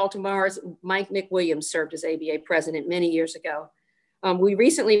when Baltimore's Mike McWilliams served as ABA president many years ago. We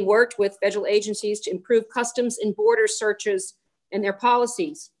recently worked with federal agencies to improve customs and border searches and their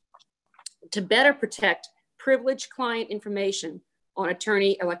policies to better protect privileged client information on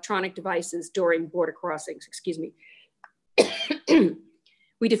attorney electronic devices during border crossings,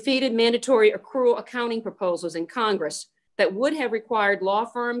 We defeated mandatory accrual accounting proposals in Congress that would have required law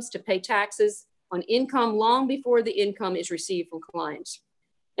firms to pay taxes on income long before the income is received from clients.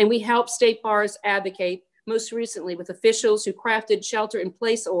 And we helped state bars advocate most recently with officials who crafted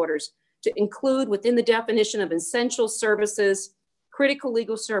shelter-in-place orders to include within the definition of essential services, critical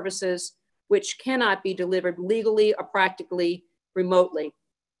legal services, which cannot be delivered legally or practically remotely.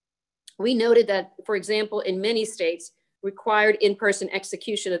 We noted that, for example, in many states, required in-person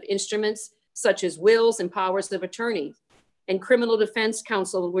execution of instruments such as wills and powers of attorney, and criminal defense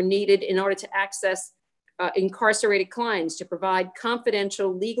counsel were needed in order to access incarcerated clients to provide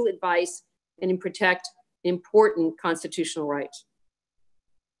confidential legal advice and protect important constitutional rights.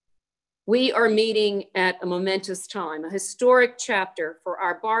 We are meeting at a momentous time, a historic chapter for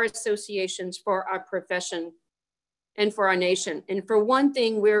our bar associations, for our profession, and for our nation. And for one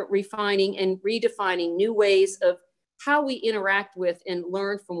thing, we're refining and redefining new ways of how we interact with and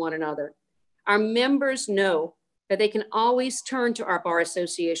learn from one another. Our members know that they can always turn to our bar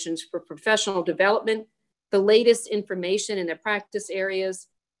associations for professional development, the latest information in their practice areas,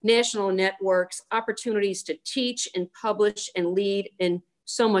 national networks, opportunities to teach and publish and lead, and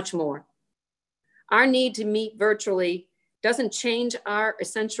so much more. Our need to meet virtually doesn't change our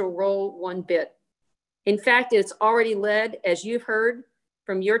essential role one bit. In fact, it's already led, as you've heard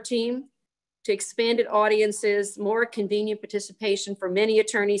from your team, to expanded audiences, more convenient participation for many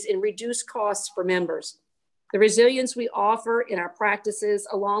attorneys, and reduced costs for members. The resilience we offer in our practices,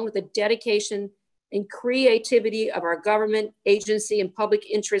 along with the dedication and creativity of our government, agency, and public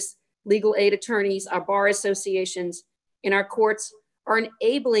interest legal aid attorneys, our bar associations, and our courts, are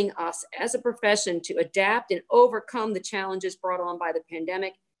enabling us as a profession to adapt and overcome the challenges brought on by the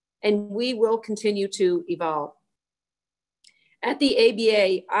pandemic, and we will continue to evolve. At the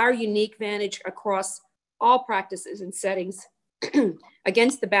ABA, our unique vantage across all practices and settings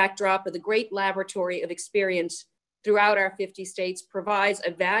against the backdrop of the great laboratory of experience throughout our 50 states provides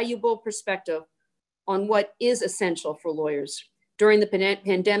a valuable perspective on what is essential for lawyers during the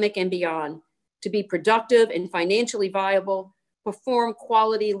pandemic and beyond to be productive and financially viable, perform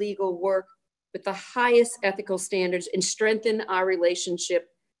quality legal work with the highest ethical standards, and strengthen our relationship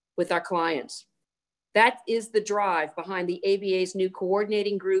with our clients. That is the drive behind the ABA's new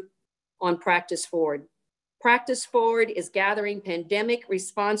coordinating group on Practice Forward. Practice Forward is gathering pandemic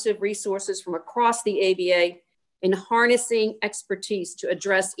responsive resources from across the ABA and harnessing expertise to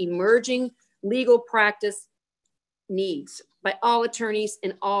address emerging legal practice needs by all attorneys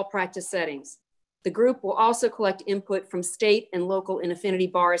in all practice settings. The group will also collect input from state and local and affinity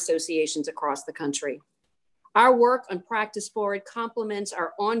bar associations across the country. Our work on Practice Forward complements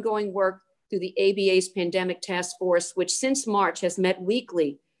our ongoing work through the ABA's Pandemic Task Force, which since March has met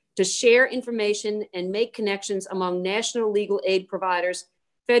weekly to share information and make connections among national legal aid providers,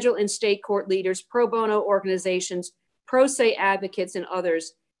 federal and state court leaders, pro bono organizations, pro se advocates, and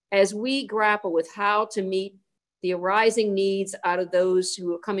others, as we grapple with how to meet the arising needs out of those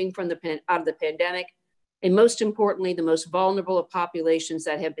who are coming from out of the pandemic, and most importantly, the most vulnerable of populations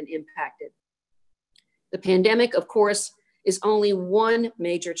that have been impacted. The pandemic, of course, is only one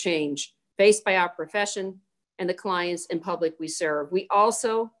major change faced by our profession and the clients and public we serve. We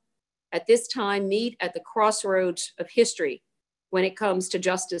also, at this time, meet at the crossroads of history when it comes to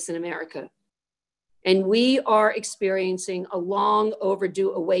justice in America. And we are experiencing a long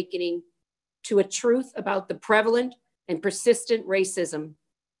overdue awakening to a truth about the prevalent and persistent racism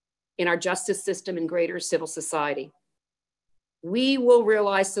in our justice system and greater civil society. We will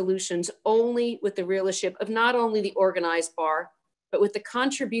realize solutions only with the leadership of not only the organized bar, but with the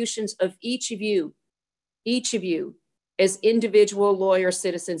contributions of each of you as individual lawyers,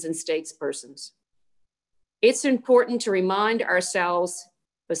 citizens, and statespersons. It's important to remind ourselves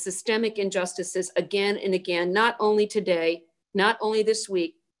of systemic injustices again and again, not only today, not only this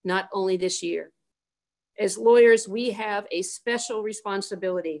week, not only this year. As lawyers, we have a special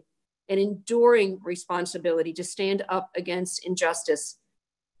responsibility, an enduring responsibility to stand up against injustice,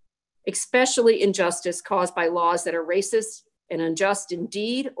 especially injustice caused by laws that are racist and unjust in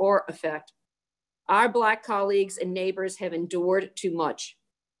deed or effect. Our Black colleagues and neighbors have endured too much.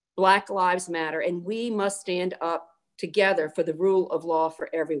 Black lives matter, and we must stand up together for the rule of law for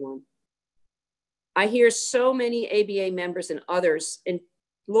everyone. I hear so many ABA members and others, and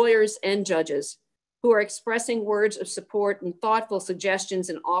lawyers and judges, who are expressing words of support and thoughtful suggestions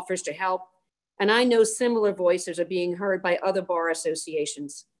and offers to help. And I know similar voices are being heard by other bar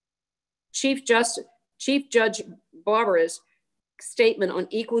associations. Chief Judge Barbera's statement on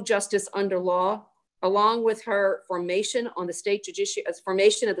equal justice under law, along with her formation of the State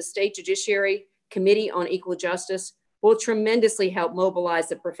Judiciary Committee on Equal Justice, will tremendously help mobilize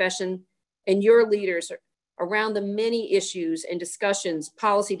the profession and your leaders around the many issues and discussions,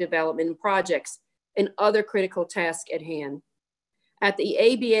 policy development, and projects, and other critical tasks at hand. At the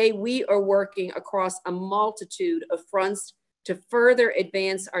ABA, we are working across a multitude of fronts to further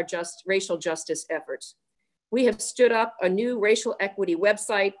advance our racial justice efforts. We have stood up a new racial equity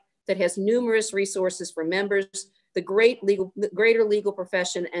website that has numerous resources for members, the greater legal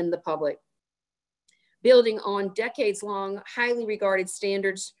profession, and the public. Building on decades-long, highly regarded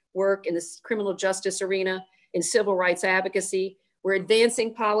standards work in the criminal justice arena, in civil rights advocacy, we're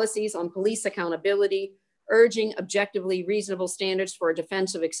advancing policies on police accountability, urging objectively reasonable standards for a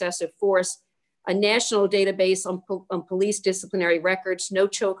defense of excessive force, a national database on police disciplinary records, no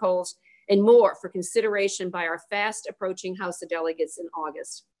chokeholds, and more for consideration by our fast approaching House of Delegates in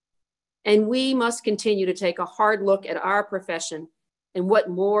August. And we must continue to take a hard look at our profession and what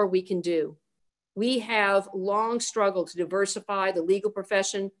more we can do. We have long struggled to diversify the legal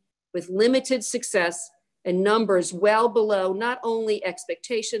profession with limited success and numbers well below not only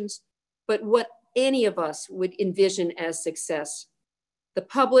expectations, but what any of us would envision as success. The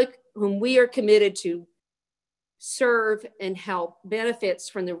public, whom we are committed to serve and help, benefits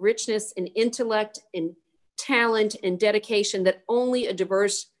from the richness and intellect and talent and dedication that only a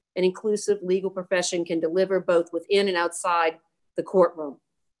diverse and inclusive legal profession can deliver, both within and outside the courtroom.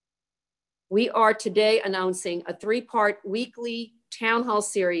 We are today announcing a 3-part weekly town hall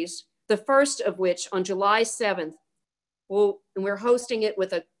series, the first of which on July 7th, and we're hosting it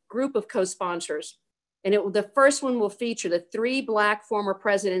with a group of co-sponsors. And the first one will feature the 3 Black former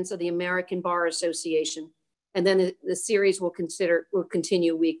presidents of the American Bar Association. And then the series will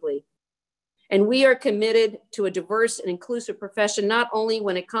continue weekly. And we are committed to a diverse and inclusive profession, not only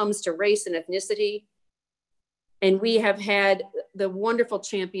when it comes to race and ethnicity. And we have had the wonderful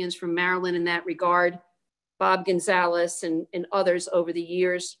champions from Maryland in that regard, Bob Gonzalez and others over the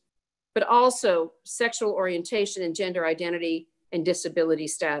years, but also sexual orientation and gender identity and disability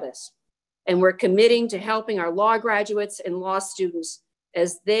status. And we're committing to helping our law graduates and law students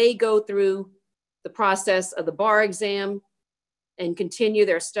as they go through the process of the bar exam and continue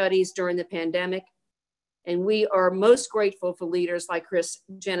their studies during the pandemic. And we are most grateful for leaders like Chris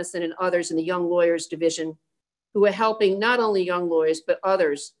Jennison and others in the Young Lawyers Division, who are helping not only young lawyers, but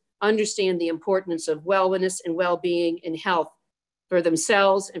others understand the importance of wellness and well-being and health for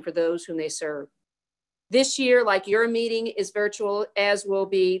themselves and for those whom they serve. This year, like your meeting is virtual, as will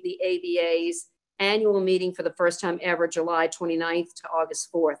be the ABA's annual meeting for the first time ever, July 29th to August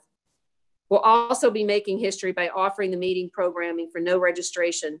 4th. We'll also be making history by offering the meeting programming for no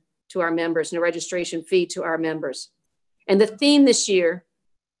registration to our members, no registration fee to our members. And the theme this year,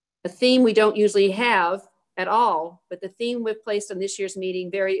 a theme we don't usually have at all, but the theme we've placed on this year's meeting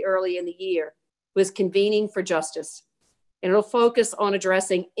very early in the year was convening for justice. And it'll focus on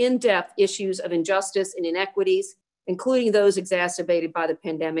addressing in-depth issues of injustice and inequities, including those exacerbated by the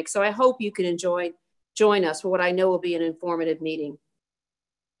pandemic. So I hope you can join us for what I know will be an informative meeting.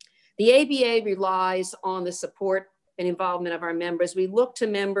 The ABA relies on the support and involvement of our members. We look to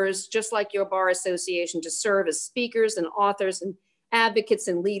members, just like your bar association, to serve as speakers and authors and advocates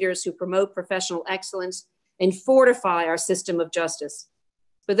and leaders who promote professional excellence and fortify our system of justice.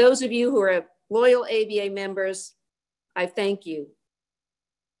 For those of you who are loyal ABA members, I thank you.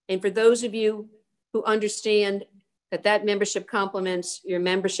 And for those of you who understand that that membership complements your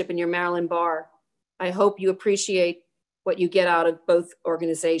membership in your Maryland bar, I hope you appreciate what you get out of both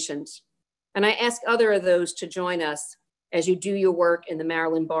organizations. And I ask other of those to join us as you do your work in the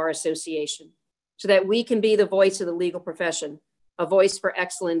Maryland Bar Association, so that we can be the voice of the legal profession, a voice for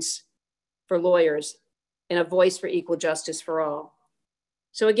excellence for lawyers, and a voice for equal justice for all.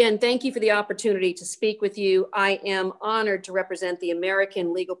 So again, thank you for the opportunity to speak with you. I am honored to represent the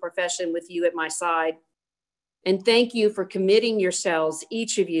American legal profession with you at my side. And thank you for committing yourselves,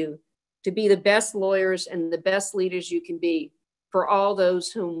 each of you, to be the best lawyers and the best leaders you can be for all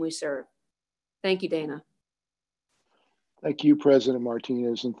those whom we serve. Thank you, Dana. Thank you, President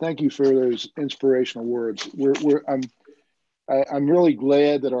Martinez, and thank you for those inspirational words. I'm really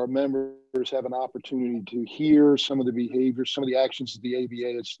glad that our members have an opportunity to hear some of the behaviors, some of the actions that the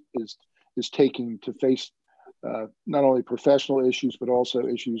ABA is taking to face not only professional issues, but also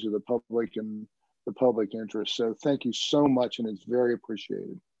issues of the public and the public interest. So thank you so much, and it's very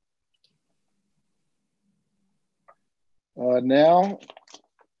appreciated. Now,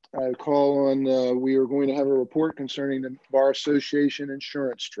 I call on, we are going to have a report concerning the Bar Association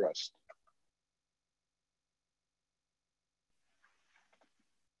Insurance Trust.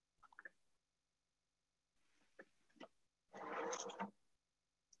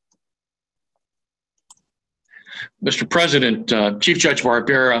 Mr. President, Chief Judge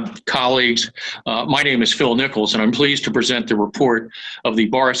Barbera, colleagues, my name is Phil Nichols, and I'm pleased to present the report of the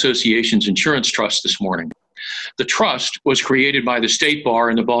Bar Association's Insurance Trust this morning. The trust was created by the State Bar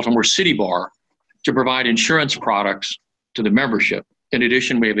and the Baltimore City Bar to provide insurance products to the membership. In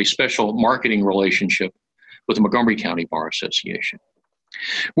addition, we have a special marketing relationship with the Montgomery County Bar Association.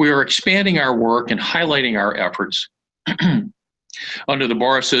 We are expanding our work and highlighting our efforts under the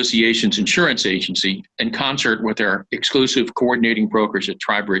Bar Association's insurance agency in concert with our exclusive coordinating brokers at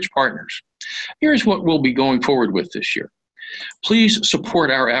TriBridge Partners. Here's what we'll be going forward with this year. Please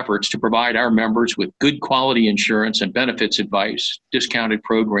support our efforts to provide our members with good quality insurance and benefits advice, discounted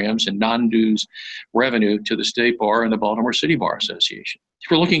programs, and non-dues revenue to the State Bar and the Baltimore City Bar Association.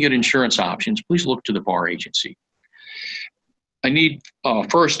 If you're looking at insurance options, please look to the Bar Agency. I need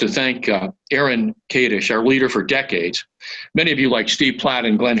first to thank Aaron Kadish, our leader for decades. Many of you, like Steve Platt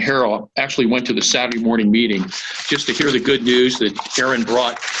and Glenn Harrell, actually went to the Saturday morning meeting just to hear the good news that Aaron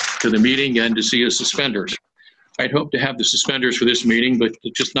brought to the meeting and to see the suspenders. I'd hoped to have the suspenders for this meeting, but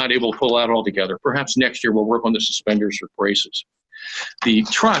just not able to pull out all together. Perhaps next year we'll work on the suspenders or braces. The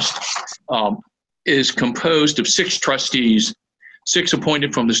trust is composed of 6 trustees, 6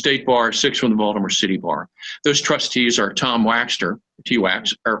 appointed from the State Bar, 6 from the Baltimore City Bar. Those trustees are Tom Waxter,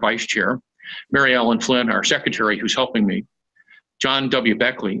 T-Wax, our vice chair, Mary Ellen Flynn, our secretary, who's helping me, John W.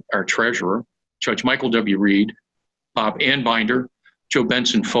 Beckley, our treasurer, Judge Michael W. Reed, Bob Anbinder, Joe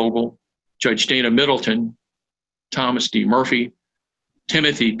Benson Fogel, Judge Dana Middleton, Thomas D. Murphy,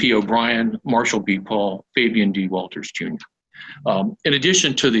 Timothy P. O'Brien, Marshall B. Paul, Fabian D. Walters, Jr. In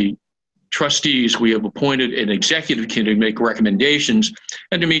addition to the trustees, we have appointed an executive committee to make recommendations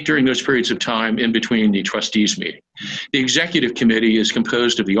and to meet during those periods of time in between the trustees meeting. The executive committee is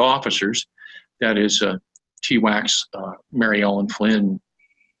composed of the officers, that is T-Wax, Mary Ellen Flynn,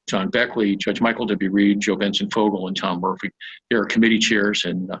 John Beckley, Judge Michael W. Reed, Joe Benson Fogel, and Tom Murphy. They are committee chairs,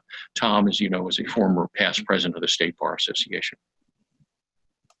 and Tom, as you know, is a former past president of the State Bar Association.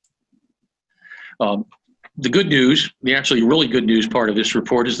 The good news, the actually really good news part of this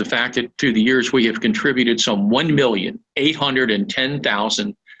report is the fact that through the years we have contributed some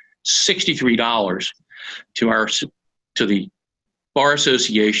 $1,810,063 to the bar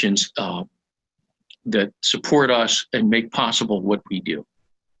associations that support us and make possible what we do.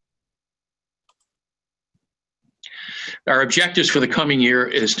 Our objectives for the coming year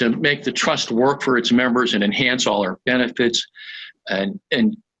is to make the trust work for its members and enhance all our benefits and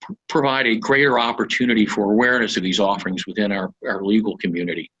provide a greater opportunity for awareness of these offerings within our legal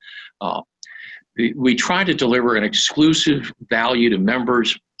community. We try to deliver an exclusive value to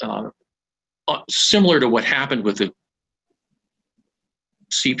members, similar to what happened with the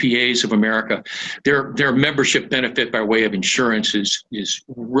CPAs of America. Their membership benefit by way of insurance is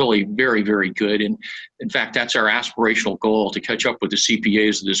really very, very good. And in fact, that's our aspirational goal, to catch up with the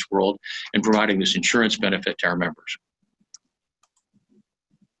CPAs of this world and providing this insurance benefit to our members.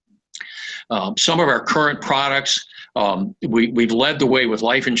 Some of our current products, we've led the way with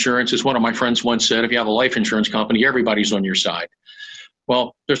life insurance. As one of my friends once said, if you have a life insurance company, everybody's on your side.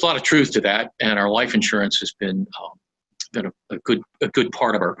 Well, there's a lot of truth to that, and our life insurance has been a good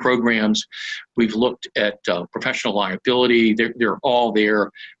part of our programs. We've looked at professional liability. They're all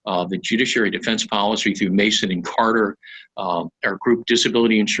there. The Judiciary defense policy through Mason and Carter, our group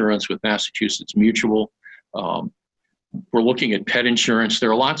disability insurance with Massachusetts Mutual. We're looking at pet insurance.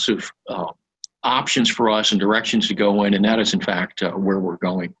 There are lots of options for us and directions to go in, and that is in fact where we're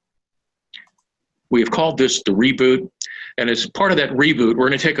going. We have called this the reboot, and as part of that reboot, we're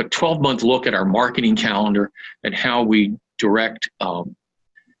going to take a 12-month look at our marketing calendar and how we direct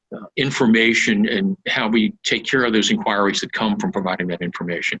information and how we take care of those inquiries that come from providing that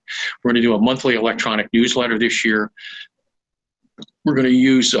information. We're going to do a monthly electronic newsletter this year. We're going to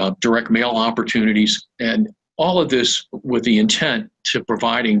use direct mail opportunities, and all of this with the intent to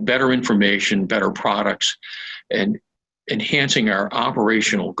providing better information, better products, and enhancing our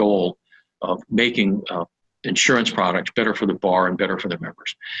operational goal of making insurance products better for the bar and better for the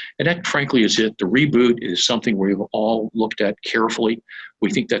members. And that, frankly, is it. The reboot is something we've all looked at carefully. We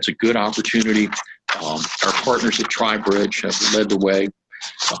think that's a good opportunity. Our partners at TriBridge have led the way.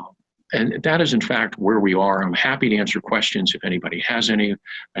 And that is, in fact, where we are. I'm happy to answer questions if anybody has any.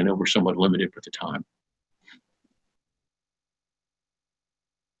 I know we're somewhat limited with the time.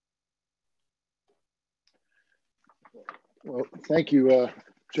 Well, thank you,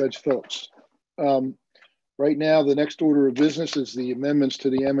 Judge Phillips. Right now, the next order of business is the amendments to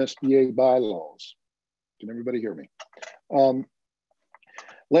the MSBA bylaws. Can everybody hear me?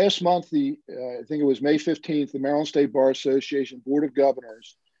 Last month, I think it was May 15th, the Maryland State Bar Association Board of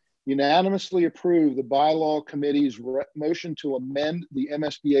Governors unanimously approved the Bylaw Committee's motion to amend the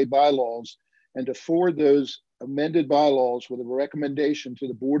MSBA bylaws and to forward those amended bylaws with a recommendation to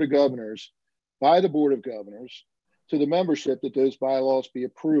the Board of Governors by the Board of Governors to the membership that those bylaws be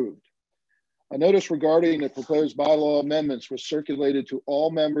approved. A notice regarding the proposed bylaw amendments was circulated to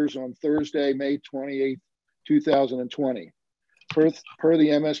all members on Thursday, May 28, 2020. Per the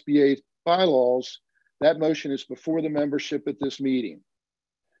MSBA bylaws, that motion is before the membership at this meeting.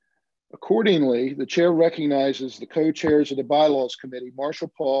 Accordingly, the chair recognizes the co-chairs of the Bylaws Committee, Marshall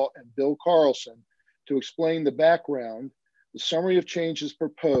Paul and Bill Carlson, to explain the background, the summary of changes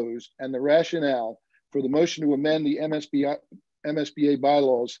proposed, and the rationale for the motion to amend the MSBA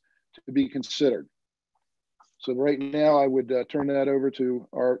bylaws to be considered. So right now I would turn that over to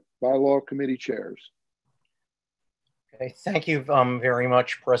our Bylaw Committee chairs. Okay, thank you very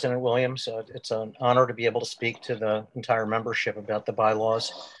much, President Williams. It's an honor to be able to speak to the entire membership about the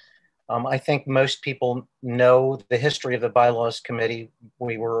bylaws. I think most people know the history of the Bylaws Committee.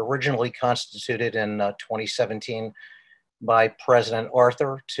 We were originally constituted in 2017 by President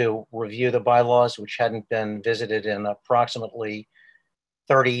Arthur to review the bylaws, which hadn't been visited in approximately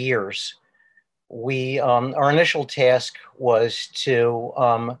 30 years. Our initial task was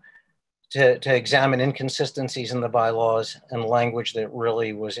to examine inconsistencies in the bylaws and language that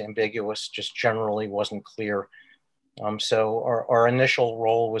really was ambiguous, just generally wasn't clear. So our initial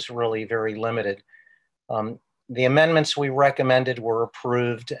role was really very limited. The amendments we recommended were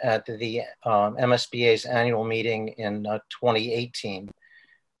approved at the MSBA's annual meeting in 2018.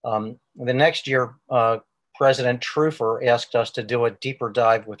 The next year, President Trufer asked us to do a deeper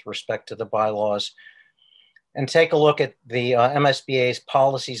dive with respect to the bylaws and take a look at the MSBA's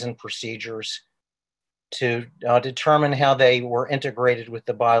policies and procedures to determine how they were integrated with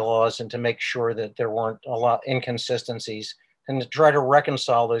the bylaws and to make sure that there weren't a lot of inconsistencies and to try to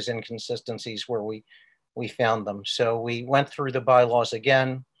reconcile those inconsistencies where we found them. So we went through the bylaws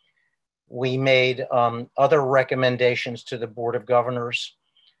again. We made other recommendations to the Board of Governors.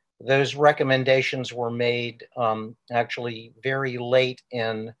 Those recommendations were made actually very late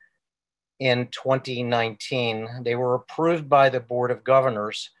in 2019. They were approved by the Board of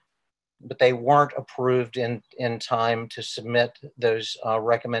Governors, but they weren't approved in time to submit those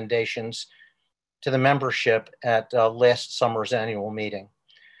recommendations to the membership at last summer's annual meeting.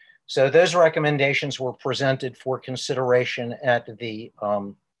 So those recommendations were presented for consideration at the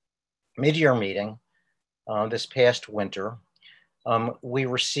mid-year meeting this past winter. We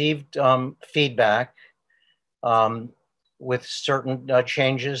received feedback with certain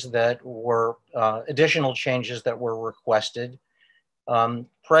changes that were additional changes that were requested.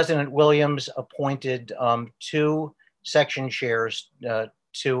 President Williams appointed 2 section chairs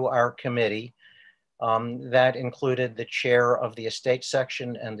to our committee. That included the chair of the estate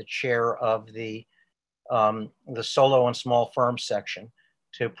section and the chair of the solo and small firm section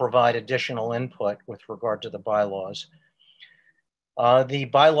to provide additional input with regard to the bylaws. The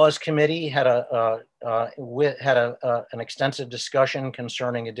bylaws committee had an extensive discussion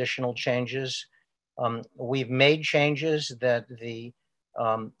concerning additional changes. We've made changes that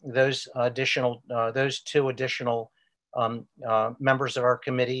those 2 additional members of our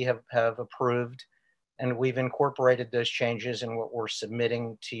committee have approved, and we've incorporated those changes in what we're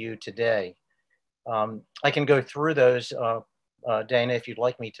submitting to you today. I can go through those, Dana, if you'd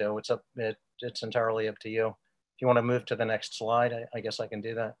like me to. It's entirely up to you. If you want to move to the next slide, I guess I can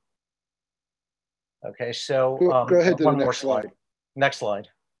do that. Okay, so go ahead to one the more next slide. Next slide.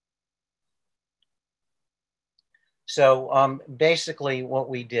 So basically what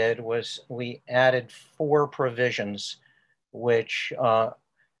we did was we added 4 provisions which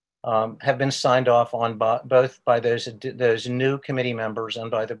have been signed off on both by those new committee members and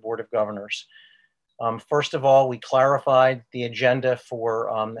by the Board of Governors. First of all, we clarified the agenda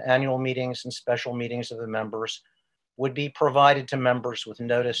for annual meetings and special meetings of the members would be provided to members with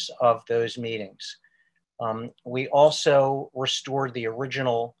notice of those meetings. We also restored the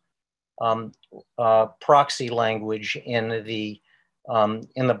original proxy language in the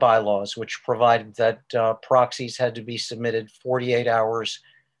bylaws, which provided that proxies had to be submitted 48 hours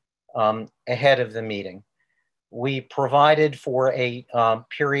ahead of the meeting. We provided for a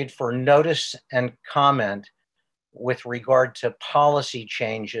period for notice and comment with regard to policy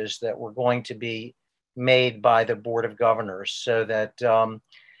changes that were going to be made by the Board of Governors, so that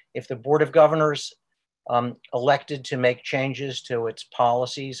if the Board of Governors elected to make changes to its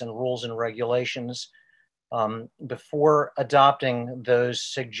policies and rules and regulations before adopting those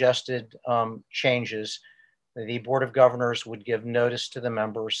suggested changes, the Board of Governors would give notice to the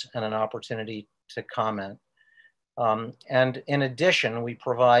members and an opportunity to comment. And in addition, we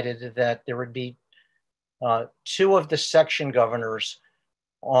provided that there would be 2 of the section governors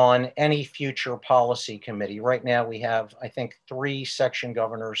on any future policy committee. Right now we have, I think, 3 section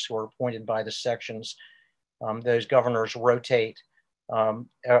governors who are appointed by the sections. Those governors rotate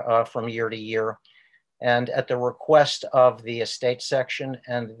from year to year. And at the request of the estate section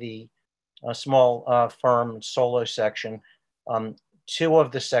and the small firm solo section, 2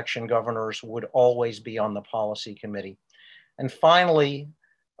 of the section governors would always be on the policy committee. And finally,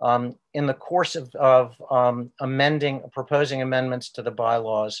 in the course of proposing amendments to the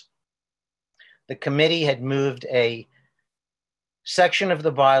bylaws, the committee had moved a section of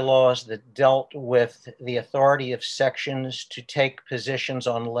the bylaws that dealt with the authority of sections to take positions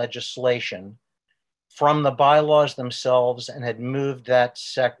on legislation from the bylaws themselves, and had moved that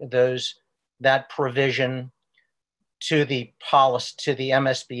provision to the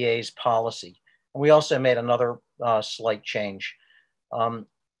MSBA's policy. And we also made another slight change.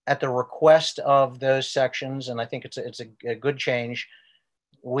 At the request of those sections, and I think it's a good change,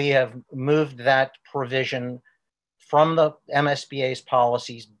 we have moved that provision from the MSBA's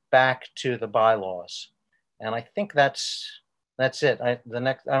policies back to the bylaws. And I think that's it. I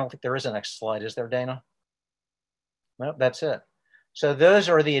don't think there is a next slide. Is there, Dana? No, that's it. So those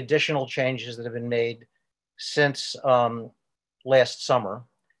are the additional changes that have been made since last summer.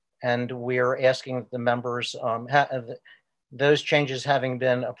 And we're asking the members, those changes having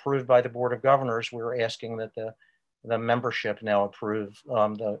been approved by the Board of Governors, we're asking that the membership now approve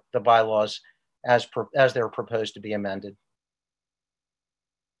the bylaws as they're proposed to be amended.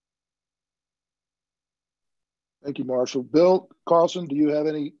 Thank you, Marshall. Bill Carlson, do you have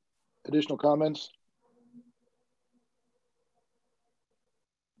any additional comments?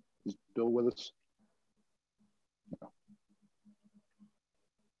 Is Bill with us? No.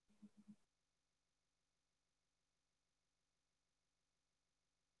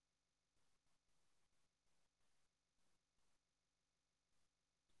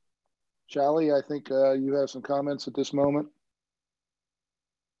 Charlie, I think you have some comments at this moment.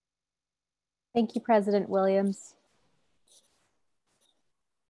 Thank you, President Williams.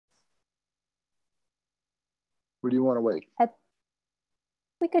 Or do you want to wait?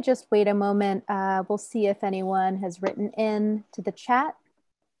 We could just wait a moment. We'll see if anyone has written in to the chat.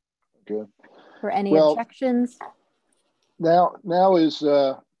 Okay. For any objections. Now is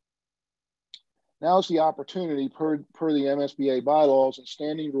Now is the opportunity per the MSBA bylaws and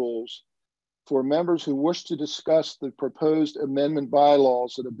standing rules for members who wish to discuss the proposed amendment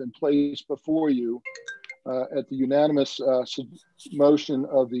bylaws that have been placed before you at the unanimous motion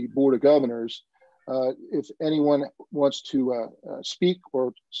of the Board of Governors. If anyone wants to speak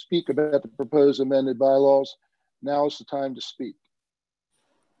about the proposed amended bylaws, now is the time to speak.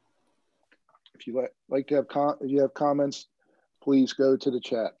 If you like to have if you have comments, please go to the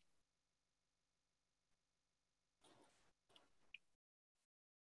chat.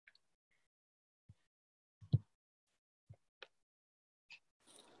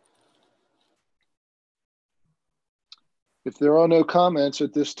 If there are no comments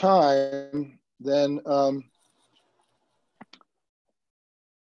at this time, then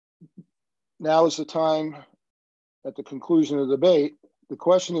now is the time at the conclusion of the debate. The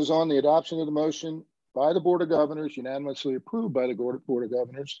question is on the adoption of the motion by the Board of Governors, unanimously approved by the Board of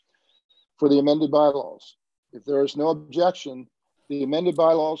Governors, for the amended bylaws. If there is no objection, the amended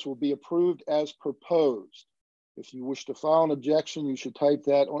bylaws will be approved as proposed. If you wish to file an objection, you should type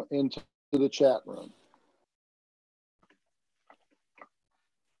that into the chat room.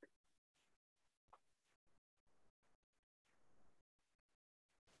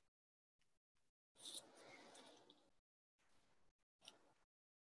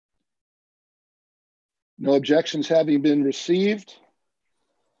 No objections having been received,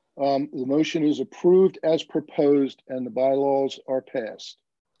 the motion is approved as proposed and the bylaws are passed.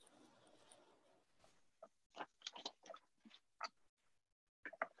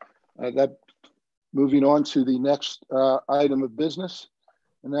 Moving on to the next item of business,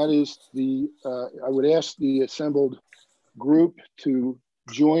 and that is I would ask the assembled group to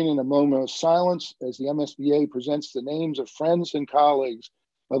join in a moment of silence as the MSBA presents the names of friends and colleagues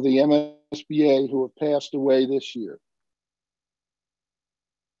of the MSBA who have passed away this year.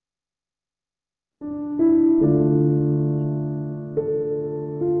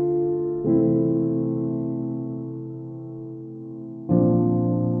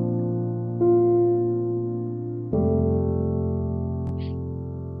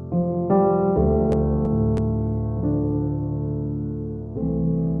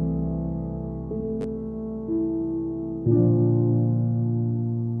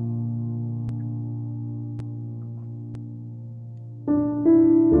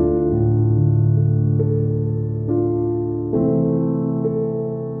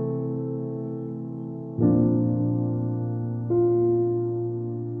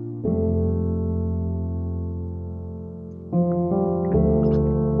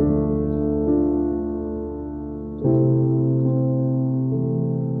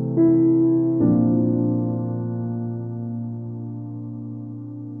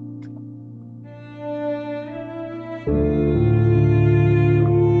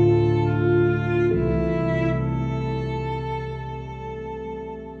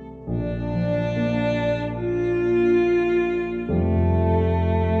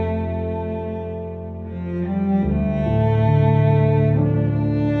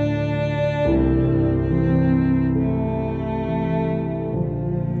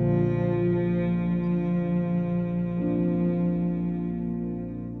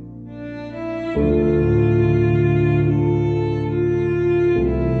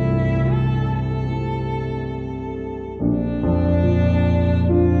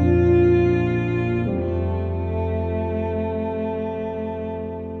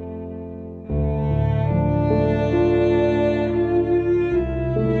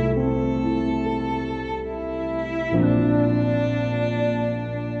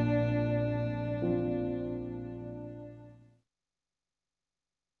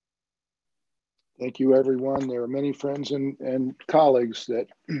 Thank you, everyone. There are many friends and colleagues that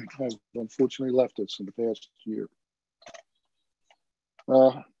have unfortunately left us in the past year.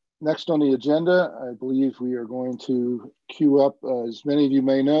 Next on the agenda, I believe we are going to queue up, as many of you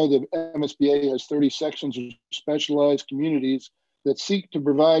may know, the MSBA has 30 sections of specialized communities that seek to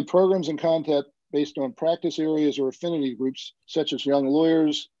provide programs and content based on practice areas or affinity groups, such as young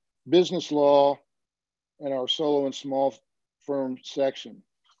lawyers, business law, and our solo and small firm section.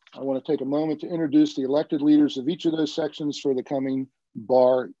 I want to take a moment to introduce the elected leaders of each of those sections for the coming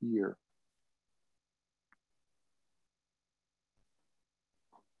bar year.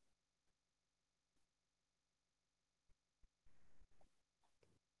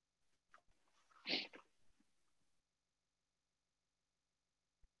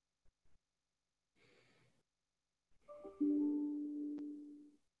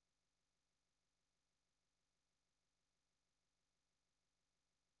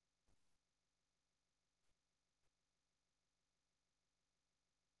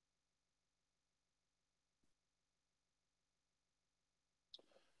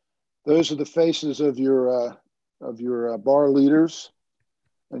 Those are the faces of your bar leaders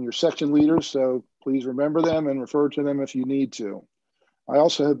and your section leaders, so please remember them and refer to them if you need to. I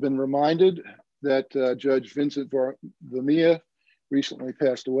also have been reminded that Judge Vincent Vermia recently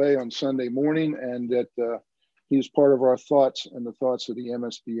passed away on Sunday morning, and that he is part of our thoughts and the thoughts of the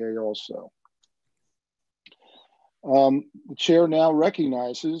MSBA also. The chair now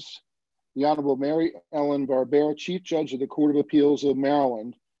recognizes the Honorable Mary Ellen Barbera, Chief Judge of the Court of Appeals of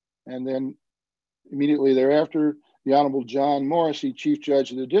Maryland, and then immediately thereafter, the Honorable John Morrissey, Chief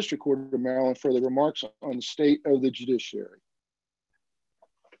Judge of the District Court of Maryland, for the remarks on the state of the judiciary.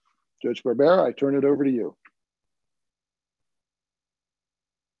 Judge Barbera, I turn it over to you.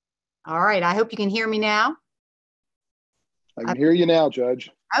 All right, I hope you can hear me now. I can hear you now,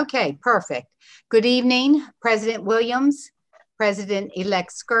 Judge. Okay, perfect. Good evening, President Williams,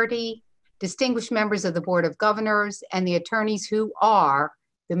 President-elect Scurti, distinguished members of the Board of Governors, and the attorneys who are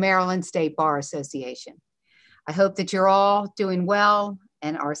the Maryland State Bar Association. I hope that you're all doing well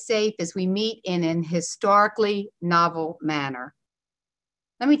and are safe as we meet in an historically novel manner.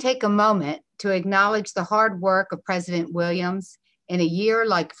 Let me take a moment to acknowledge the hard work of President Williams in a year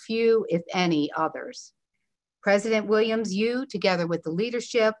like few, if any, others. President Williams, you, together with the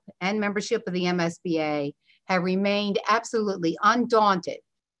leadership and membership of the MSBA, have remained absolutely undaunted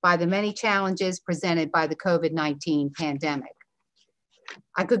by the many challenges presented by the COVID-19 pandemic.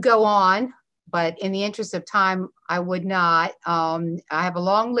 I could go on, but in the interest of time, I would not. I have a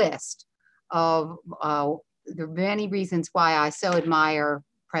long list of the many reasons why I so admire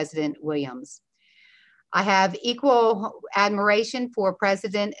President Williams. I have equal admiration for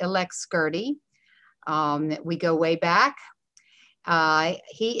President-elect Scurti. We go way back.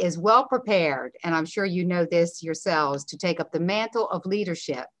 He is well prepared, and I'm sure you know this yourselves, to take up the mantle of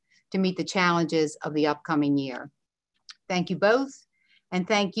leadership to meet the challenges of the upcoming year. Thank you both, and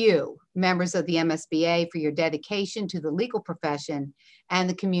thank you, members of the MSBA, for your dedication to the legal profession and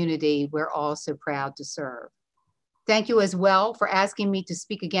the community we're all so proud to serve. Thank you as well for asking me to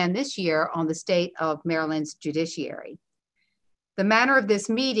speak again this year on the state of Maryland's judiciary. The manner of this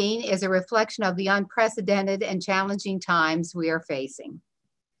meeting is a reflection of the unprecedented and challenging times we are facing.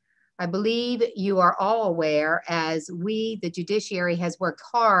 I believe you are all aware, as we, the judiciary, has worked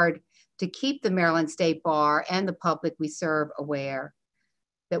hard to keep the Maryland State Bar and the public we serve aware,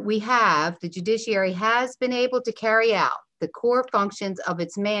 that the judiciary has been able to carry out the core functions of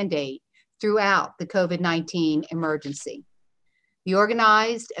its mandate throughout the COVID-19 emergency. The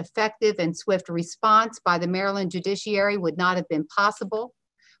organized, effective, and swift response by the Maryland judiciary would not have been possible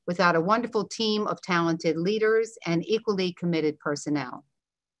without a wonderful team of talented leaders and equally committed personnel.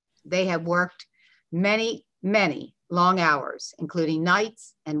 They have worked many, many long hours, including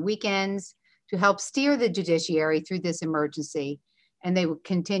nights and weekends, to help steer the judiciary through this emergency, and they will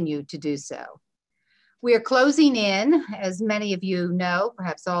continue to do so. We are closing in, as many of you know,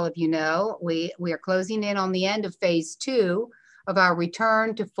 perhaps all of you know, we are closing in on the end of phase 2 of our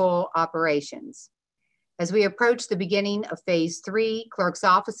return to full operations. As we approach the beginning of phase 3, clerks'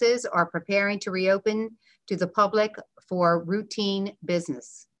 offices are preparing to reopen to the public for routine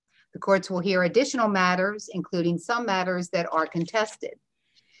business. The courts will hear additional matters, including some matters that are contested.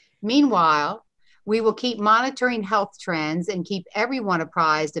 Meanwhile, we will keep monitoring health trends and keep everyone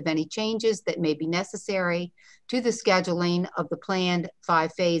apprised of any changes that may be necessary to the scheduling of the planned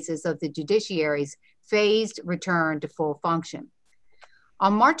 5 phases of the judiciary's phased return to full function.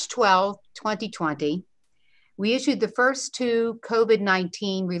 On March 12, 2020, we issued the first 2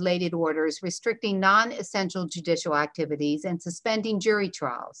 COVID-19 related orders restricting non-essential judicial activities and suspending jury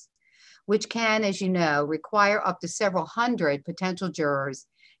trials, which can, as you know, require up to several hundred potential jurors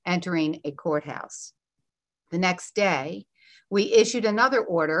entering a courthouse. The next day, we issued another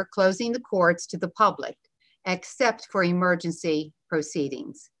order closing the courts to the public, except for emergency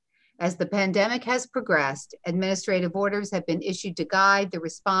proceedings. As the pandemic has progressed, administrative orders have been issued to guide the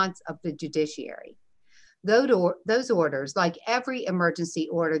response of the judiciary. Those orders, like every emergency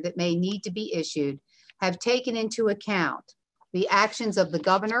order that may need to be issued, have taken into account the actions of the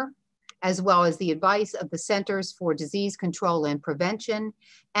governor, as well as the advice of the Centers for Disease Control and Prevention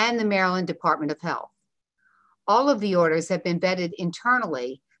and the Maryland Department of Health. All of the orders have been vetted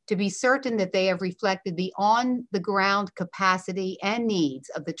internally to be certain that they have reflected the on-the-ground capacity and needs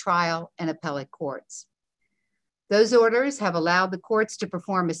of the trial and appellate courts. Those orders have allowed the courts to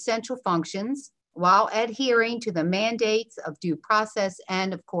perform essential functions while adhering to the mandates of due process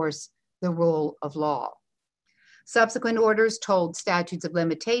and, of course, the rule of law. Subsequent orders told statutes of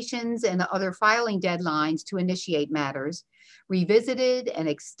limitations and other filing deadlines to initiate matters, revisited and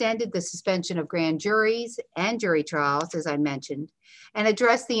extended the suspension of grand juries and jury trials, as I mentioned, and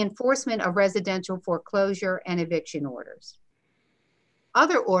addressed the enforcement of residential foreclosure and eviction orders.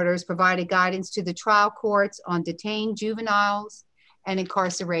 Other orders provided guidance to the trial courts on detained juveniles and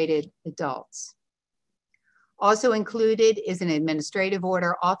incarcerated adults. Also included is an administrative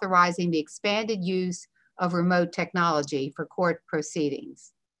order authorizing the expanded use of remote technology for court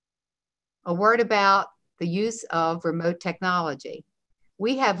proceedings. A word about the use of remote technology.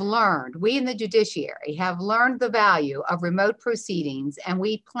 We in the judiciary have learned the value of remote proceedings, and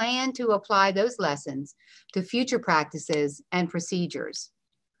we plan to apply those lessons to future practices and procedures.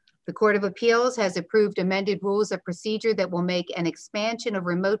 The Court of Appeals has approved amended rules of procedure that will make an expansion of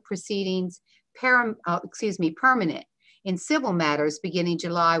remote proceedings permanent in civil matters beginning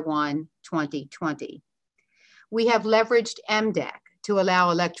July 1, 2020. We have leveraged MDEC to allow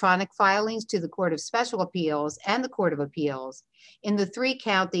electronic filings to the Court of Special Appeals and the Court of Appeals in the 3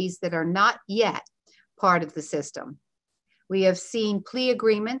 counties that are not yet part of the system. We have seen plea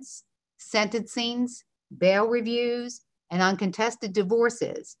agreements, sentencings, bail reviews, and uncontested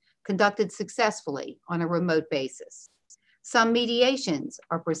divorces conducted successfully on a remote basis. Some mediations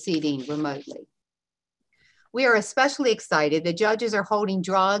are proceeding remotely. We are especially excited that judges are holding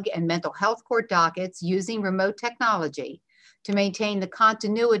drug and mental health court dockets using remote technology to maintain the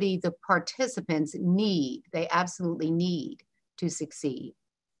continuity the participants need, they absolutely need to succeed.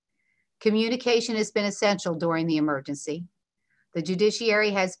 Communication has been essential during the emergency. The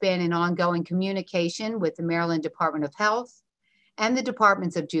judiciary has been in ongoing communication with the Maryland Department of Health and the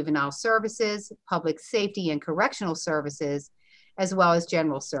Departments of Juvenile Services, Public Safety and Correctional Services, as well as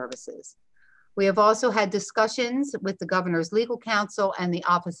General Services. We have also had discussions with the Governor's Legal Counsel and the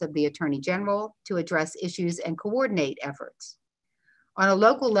Office of the Attorney General to address issues and coordinate efforts. On a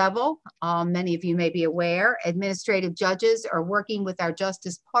local level, many of you may be aware, administrative judges are working with our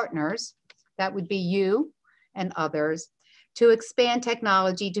justice partners, that would be you and others, to expand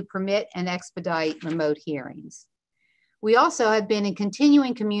technology to permit and expedite remote hearings. We also have been in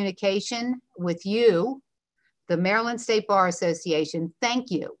continuing communication with you, the Maryland State Bar Association.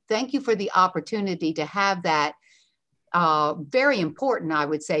 Thank you. Thank you for the opportunity to have that very important, I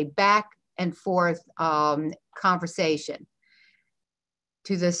would say, back and forth conversation.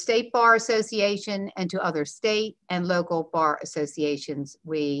 To the State Bar Association and to other state and local bar associations,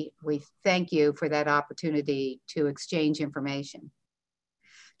 we thank you for that opportunity to exchange information.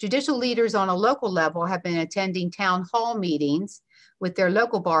 Judicial leaders on a local level have been attending town hall meetings with their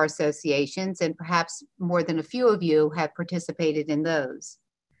local bar associations, and perhaps more than a few of you have participated in those.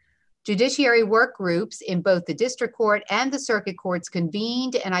 Judiciary work groups in both the district court and the circuit courts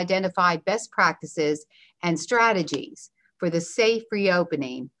convened and identified best practices and strategies for the safe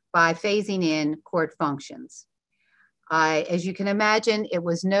reopening by phasing in court functions. As you can imagine, it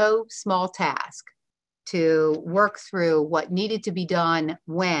was no small task to work through what needed to be done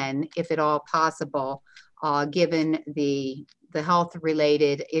when, if at all possible, given the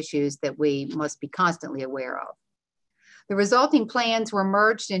health-related issues that we must be constantly aware of. The resulting plans were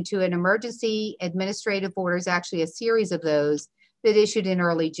merged into an emergency administrative orders, actually a series of those that issued in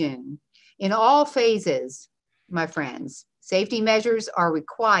early June. In all phases, my friends, safety measures are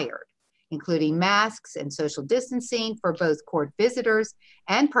required, including masks and social distancing for both court visitors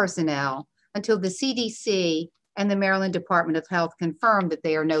and personnel, until the CDC and the Maryland Department of Health confirm that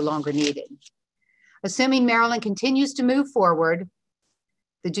they are no longer needed. Assuming Maryland continues to move forward,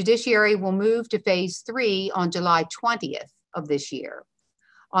 the judiciary will move to phase 3 on July 20th of this year.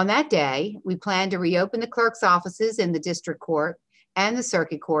 On that day, we plan to reopen the clerk's offices in the district court and the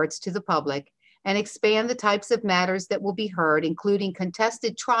circuit courts to the public and expand the types of matters that will be heard, including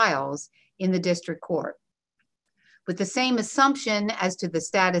contested trials in the district court. With the same assumption as to the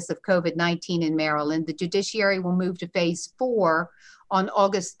status of COVID-19 in Maryland, the judiciary will move to phase 4 on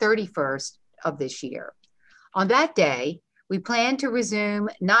August 31st of this year. On that day, we plan to resume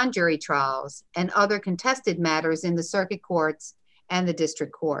non-jury trials and other contested matters in the circuit courts and the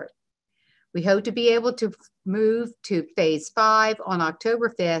district court. We hope to be able to move to phase 5 on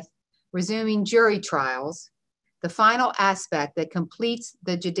October 5th, resuming jury trials, the final aspect that completes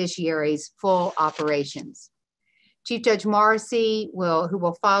the judiciary's full operations. Chief Judge Morrissey, who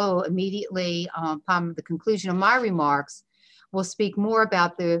will follow immediately upon the conclusion of my remarks, will speak more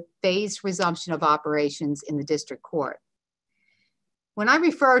about the phased resumption of operations in the district court. When I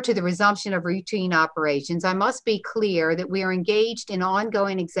refer to the resumption of routine operations, I must be clear that we are engaged in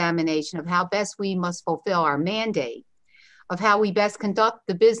ongoing examination of how best we must fulfill our mandate, of how we best conduct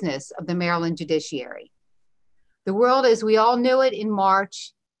the business of the Maryland judiciary. The world as we all knew it in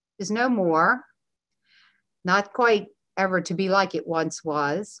March is no more, not quite ever to be like it once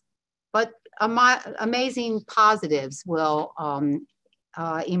was, but amazing positives will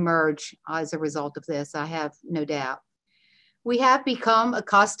emerge as a result of this, I have no doubt. We have become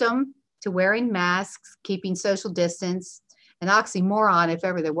accustomed to wearing masks, keeping social distance, an oxymoron if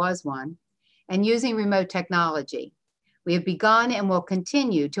ever there was one, and using remote technology. We have begun and will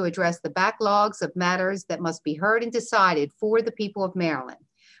continue to address the backlogs of matters that must be heard and decided for the people of Maryland.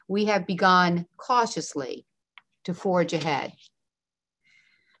 We have begun cautiously to forge ahead.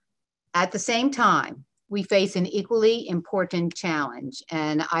 At the same time, we face an equally important challenge,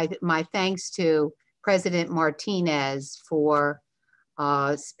 and my thanks to President Martinez for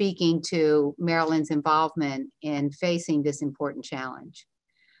speaking to Maryland's involvement in facing this important challenge.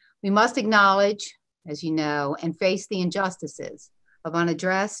 We must acknowledge, as you know, and face the injustices of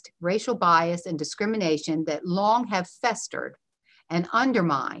unaddressed racial bias and discrimination that long have festered and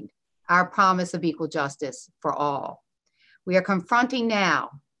undermined our promise of equal justice for all. We are confronting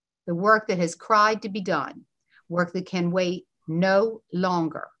now the work that has cried to be done, work that can wait no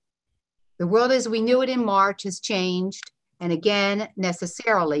longer. The world as we knew it in March has changed, and again,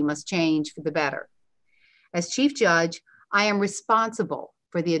 necessarily must change for the better. As Chief Judge, I am responsible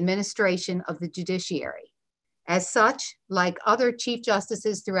for the administration of the judiciary. As such, like other Chief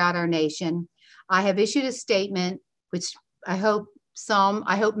Justices throughout our nation, I have issued a statement, which I hope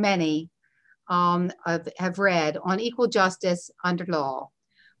many have read, on equal justice under law,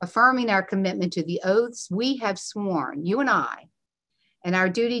 affirming our commitment to the oaths we have sworn, you and I, and our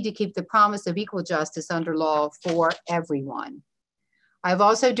duty to keep the promise of equal justice under law for everyone. I've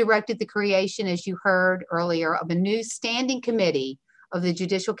also directed the creation, as you heard earlier, of a new standing committee of the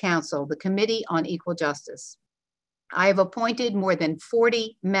Judicial Council, the Committee on Equal Justice. I have appointed more than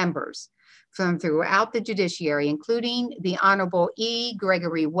 40 members from throughout the judiciary, including the Honorable E.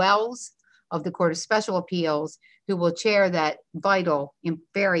 Gregory Wells of the Court of Special Appeals, who will chair that vital and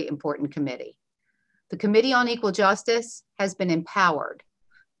very important committee. The Committee on Equal Justice has been empowered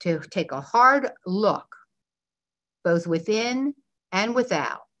to take a hard look, both within and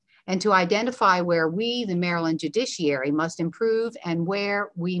without, and to identify where we, the Maryland judiciary, must improve and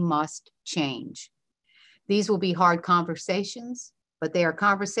where we must change. These will be hard conversations, but they are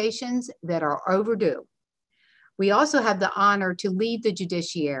conversations that are overdue. We also have the honor to lead the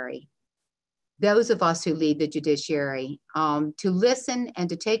judiciary, those of us who lead the judiciary, to listen and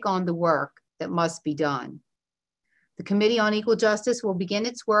to take on the work that must be done. The Committee on Equal Justice will begin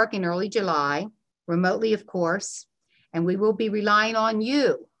its work in early July, remotely of course, and we will be relying on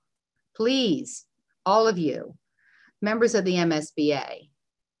you, please, all of you, members of the MSBA.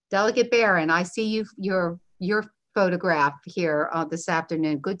 Delegate Barron, I see your photograph here this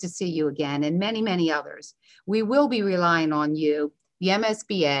afternoon. Good to see you again, and many, many others. We will be relying on you, the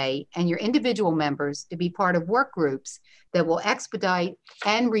MSBA, and your individual members to be part of work groups that will expedite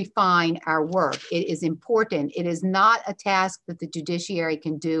and refine our work. It is important. It is not a task that the judiciary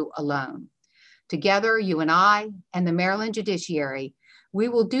can do alone. Together, you and I and the Maryland judiciary, we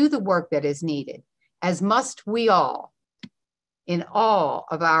will do the work that is needed, as must we all in all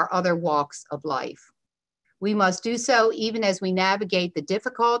of our other walks of life. We must do so even as we navigate the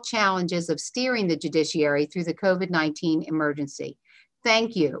difficult challenges of steering the judiciary through the COVID-19 emergency.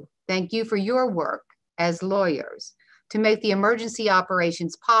 Thank you. Thank you for your work as lawyers to make the emergency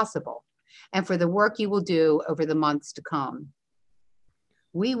operations possible and for the work you will do over the months to come.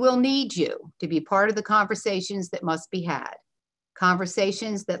 We will need you to be part of the conversations that must be had,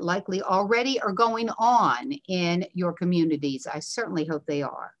 conversations that likely already are going on in your communities. I certainly hope they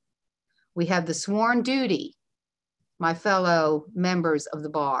are. We have the sworn duty, my fellow members of the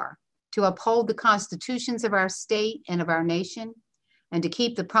bar, to uphold the constitutions of our state and of our nation, and to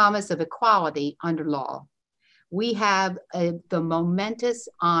keep the promise of equality under law. We have the momentous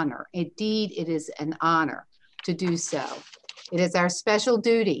honor, indeed it is an honor to do so. It is our special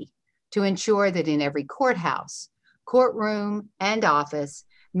duty to ensure that in every courthouse, courtroom, and office,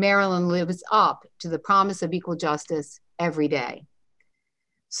 Maryland lives up to the promise of equal justice every day.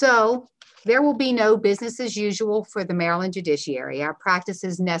 So there will be no business as usual for the Maryland judiciary. Our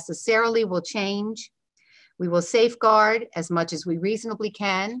practices necessarily will change. We will safeguard as much as we reasonably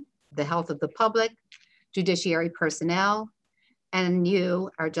can the health of the public, judiciary personnel, and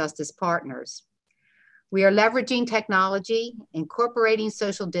you, our justice partners. We are leveraging technology, incorporating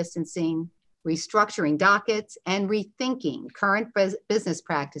social distancing, restructuring dockets, and rethinking current business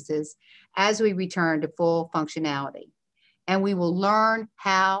practices as we return to full functionality. And we will learn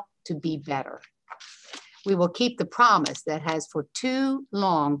how to be better. We will keep the promise that has for too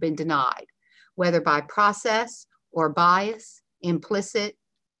long been denied, whether by process or bias, implicit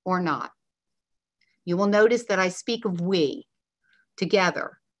or not. You will notice that I speak of we.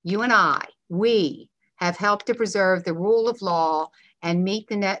 Together, you and I, we have helped to preserve the rule of law and meet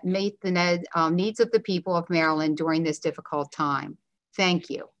the needs of the people of Maryland during this difficult time. Thank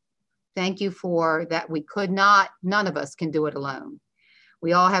you. Thank you for that. We could not, none of us can do it alone.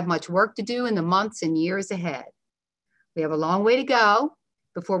 We all have much work to do in the months and years ahead. We have a long way to go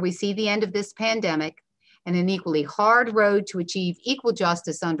before we see the end of this pandemic and an equally hard road to achieve equal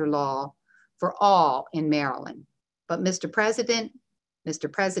justice under law for all in Maryland. But Mr.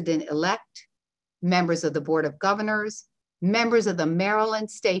 President-elect, members of the Board of Governors, members of the Maryland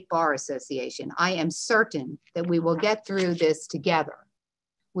State Bar Association, I am certain that we will get through this together.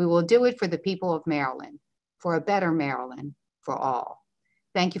 We will do it for the people of Maryland, for a better Maryland for all.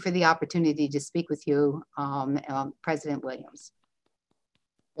 Thank you for the opportunity to speak with you, President Williams.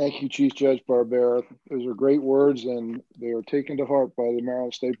 Thank you, Chief Judge Barbera. Those are great words, and they are taken to heart by the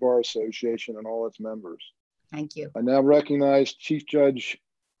Maryland State Bar Association and all its members. Thank you. I now recognize Chief Judge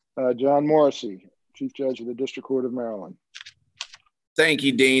John Morrissey, Chief Judge of the District Court of Maryland. Thank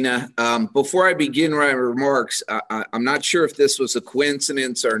you, Dana. Before I begin my remarks, I'm not sure if this was a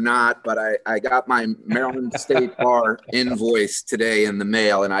coincidence or not, but I got my Maryland State Bar invoice today in the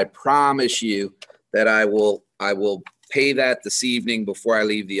mail, and I promise you that I will pay that this evening before I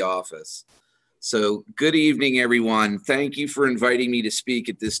leave the office. So good evening, everyone. Thank you for inviting me to speak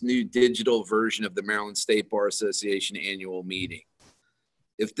at this new digital version of the Maryland State Bar Association annual meeting.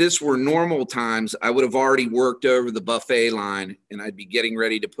 If this were normal times, I would have already worked over the buffet line and I'd be getting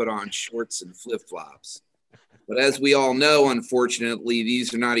ready to put on shorts and flip-flops. But as we all know, unfortunately,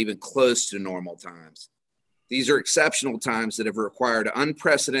 these are not even close to normal times. These are exceptional times that have required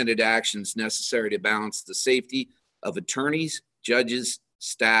unprecedented actions necessary to balance the safety of attorneys, judges,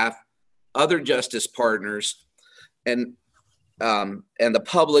 staff, other justice partners, and the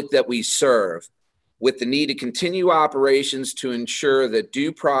public that we serve, with the need to continue operations to ensure that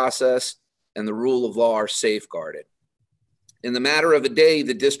due process and the rule of law are safeguarded. In the matter of a day,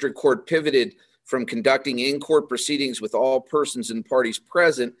 the district court pivoted from conducting in-court proceedings with all persons and parties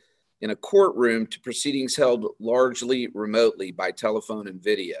present in a courtroom to proceedings held largely remotely by telephone and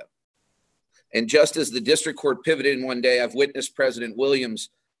video. And just as the district court pivoted in one day, I've witnessed President Williams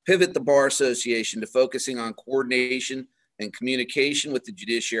pivot the Bar Association to focusing on coordination and communication with the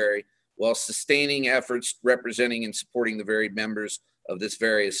judiciary while sustaining efforts representing and supporting the varied members of this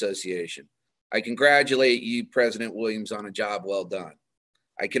very association. I congratulate you, President Williams, on a job well done.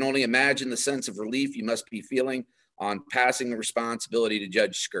 I can only imagine the sense of relief you must be feeling on passing the responsibility to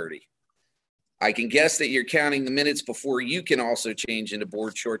Judge Scurti. I can guess that you're counting the minutes before you can also change into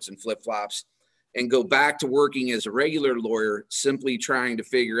board shorts and flip-flops and go back to working as a regular lawyer, simply trying to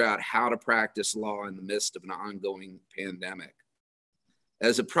figure out how to practice law in the midst of an ongoing pandemic.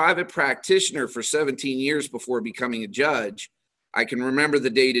 As a private practitioner for 17 years before becoming a judge, I can remember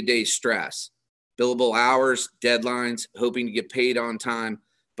the day-to-day stress, billable hours, deadlines, hoping to get paid on time,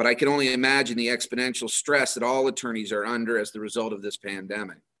 but I can only imagine the exponential stress that all attorneys are under as the result of this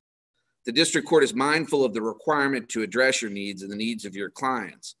pandemic. The district court is mindful of the requirement to address your needs and the needs of your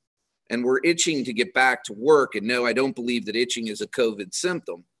clients. And we're itching to get back to work. And no, I don't believe that itching is a COVID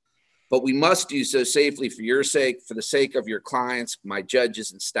symptom, but we must do so safely for your sake, for the sake of your clients, my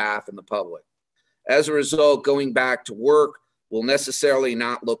judges and staff, and the public. As a result, going back to work will necessarily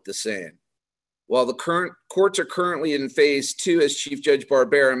not look the same. While the current courts are currently in phase 2, as Chief Judge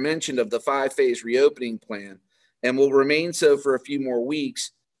Barbera mentioned, of the 5-phase reopening plan, and will remain so for a few more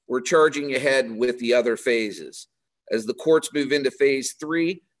weeks, we're charging ahead with the other phases. As the courts move into phase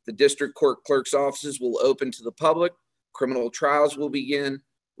 3, the district court clerk's offices will open to the public, criminal trials will begin,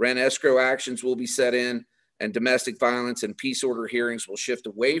 rent escrow actions will be set in, and domestic violence and peace order hearings will shift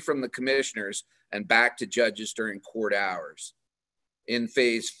away from the commissioners and back to judges during court hours. In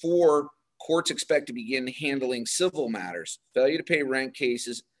phase 4, courts expect to begin handling civil matters, failure to pay rent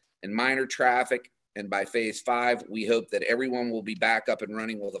cases, and minor traffic. And by phase 5, we hope that everyone will be back up and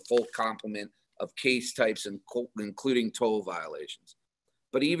running with a full complement of case types, including toll violations.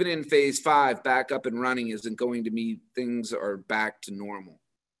 But even in phase 5, back up and running isn't going to mean things are back to normal.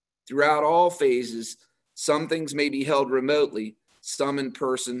 Throughout all phases, some things may be held remotely, some in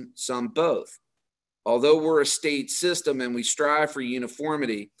person, some both. Although we're a state system and we strive for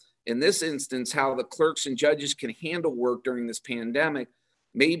uniformity, in this instance, how the clerks and judges can handle work during this pandemic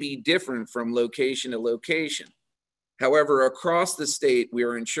may be different from location to location. However, across the state, we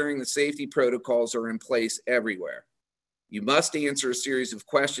are ensuring the safety protocols are in place everywhere. You must answer a series of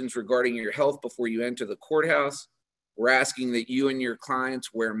questions regarding your health before you enter the courthouse. We're asking that you and your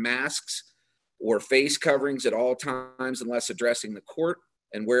clients wear masks or face coverings at all times unless addressing the court,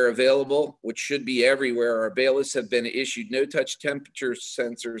 and where available, which should be everywhere, our bailiffs have been issued no-touch temperature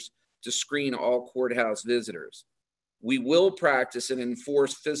sensors to screen all courthouse visitors. We will practice and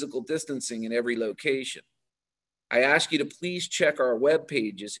enforce physical distancing in every location. I ask you to please check our web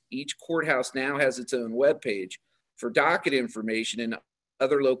pages. Each courthouse now has its own web page for docket information and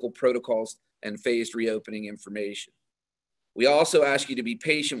other local protocols and phased reopening information. We also ask you to be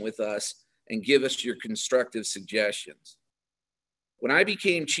patient with us and give us your constructive suggestions. When I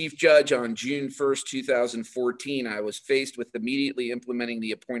became Chief Judge on June 1st, 2014, I was faced with immediately implementing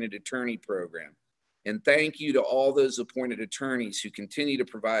the appointed attorney program. And thank you to all those appointed attorneys who continue to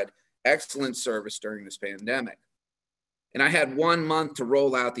provide excellent service during this pandemic. And I had 1 month to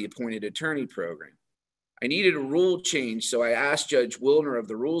roll out the appointed attorney program. I needed a rule change, so I asked Judge Wilner of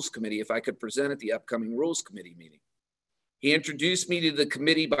the Rules Committee if I could present at the upcoming Rules Committee meeting. He introduced me to the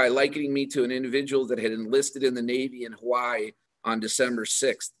committee by likening me to an individual that had enlisted in the Navy in Hawaii on December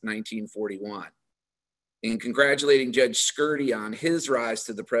 6th, 1941. In congratulating Judge Scurti on his rise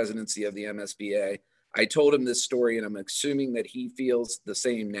to the presidency of the MSBA, I told him this story, and I'm assuming that he feels the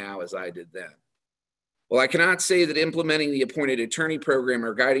same now as I did then. Well, I cannot say that implementing the appointed attorney program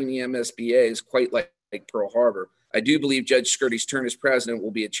or guiding the MSBA is quite like Pearl Harbor. I do believe Judge Scurti's turn as president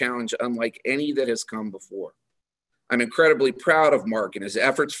will be a challenge unlike any that has come before. I'm incredibly proud of Mark, and his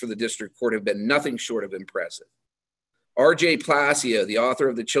efforts for the district court have been nothing short of impressive. R.J. Placio, the author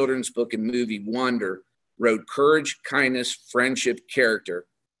of the children's book and movie Wonder, wrote, "Courage, kindness, friendship, character.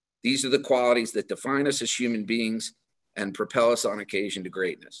 These are the qualities that define us as human beings and propel us on occasion to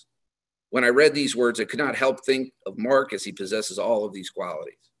greatness." When I read these words, I could not help think of Mark, as he possesses all of these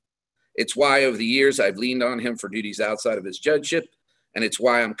qualities. It's why over the years I've leaned on him for duties outside of his judgeship, and it's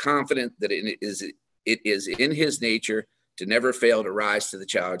why I'm confident that it is in his nature to never fail to rise to the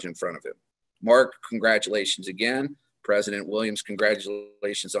challenge in front of him. Mark, congratulations again. President Williams,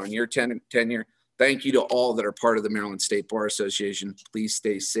 congratulations on your tenure. Thank you to all that are part of the Maryland State Bar Association. Please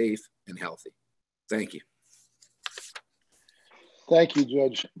stay safe and healthy. Thank you. Thank you,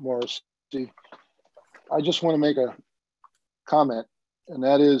 Judge Morrissey. I just want to make a comment, and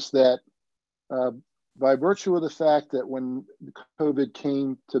that is that by virtue of the fact that when COVID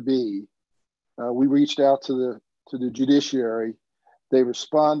came to be, we reached out to the Judiciary. They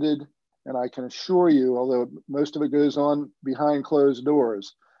responded, and I can assure you, although most of it goes on behind closed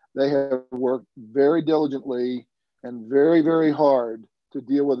doors, they have worked very diligently and very, very hard to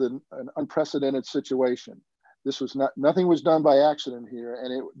deal with an unprecedented situation. Nothing was done by accident here,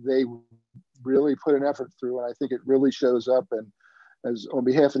 and they really put an effort through, and I think it really shows up. And as on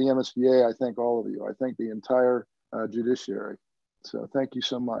behalf of the MSBA, I thank all of you. I thank the entire Judiciary. So thank you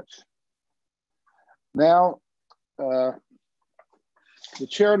so much. Now, the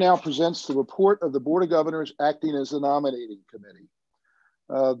chair now presents the report of the Board of Governors acting as the nominating committee.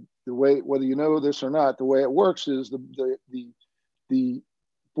 The way, whether you know this or not, the way it works is the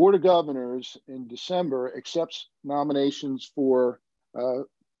Board of Governors in December accepts nominations for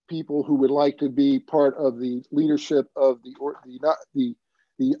people who would like to be part of the leadership of the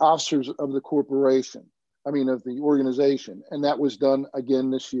officers of the corporation, of the organization. And that was done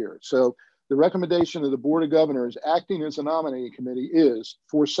again this year. So the recommendation of the Board of Governors acting as a nominating committee is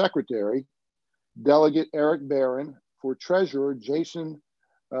for Secretary, Delegate Eric Barron, for Treasurer, Jason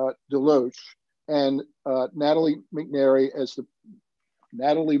Deloach, and Natalie McSherry as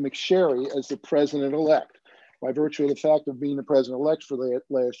the President-elect. By virtue of the fact of being the President-elect for the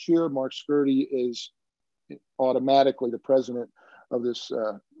last year, Mark Scurti is automatically the President of this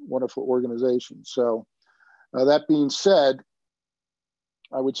wonderful organization. So that being said,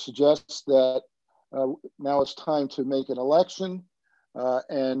 I would suggest that now it's time to make an election.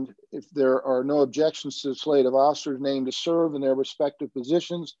 And if there are no objections to the slate of officers named to serve in their respective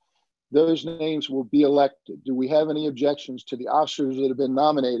positions, those names will be elected. Do we have any objections to the officers that have been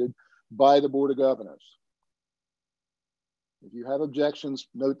nominated by the Board of Governors? If you have objections,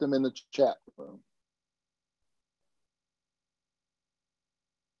 note them in the chat room.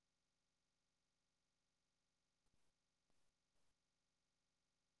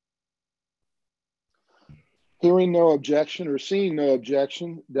 Hearing no objection or seeing no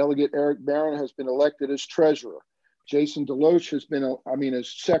objection, Delegate Eric Barron has been elected as treasurer. Jason Deloach has been, as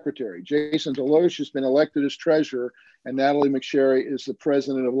secretary. Jason Deloach has been elected as treasurer, and Natalie McSherry is the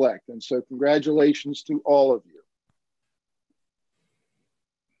president-elect. And so congratulations to all of you.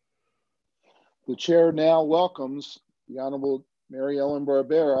 The chair now welcomes the Honorable Mary Ellen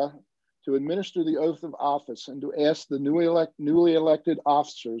Barbera to administer the oath of office and to ask the newly elected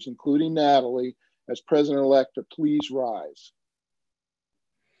officers, including Natalie, as president-elect, to please rise.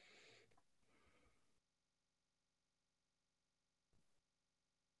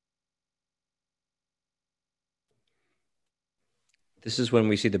 This is when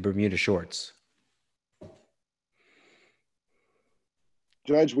we see the Bermuda shorts.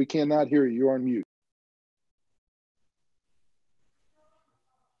 Judge, we cannot hear you. You're on mute.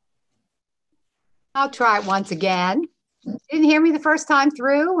 I'll try it once again. Didn't hear me the first time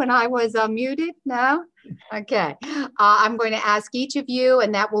through when I was muted? No? Okay. I'm going to ask each of you,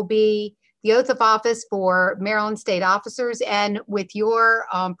 and that will be the oath of office for Maryland State officers. And with your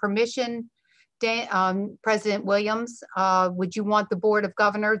permission, President Williams, would you want the Board of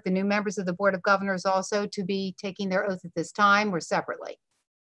Governors, the new members of the Board of Governors also to be taking their oath at this time or separately?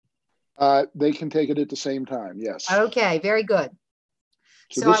 They can take it at the same time, yes. Okay, very good.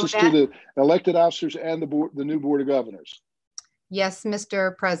 So this is to the elected officers and the new Board of Governors. Yes,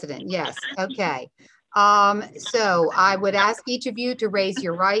 Mr. President, yes, okay. So I would ask each of you to raise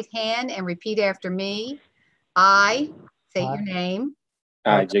your right hand and repeat after me. I, say your name.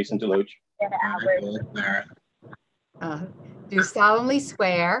 I, Jason Deloach. Do solemnly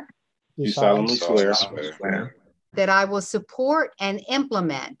swear. Do solemnly swear. That I will support and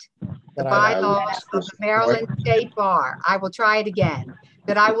implement the bylaws of the Maryland State Bar. I will try it again.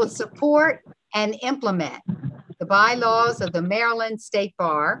 That I will support and implement the bylaws of the Maryland State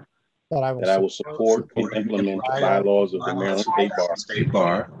Bar. That I will support and implement the bylaws of the Maryland State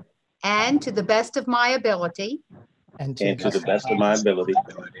Bar. And to the best of my ability. And to the best of my ability.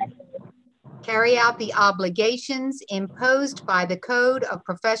 Carry out the obligations imposed by the Code of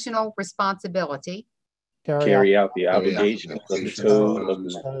Professional Responsibility. Carry out the obligations of the Code of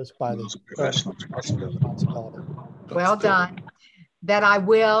Professional Responsibility. Well done. That I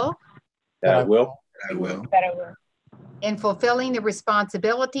will. In fulfilling the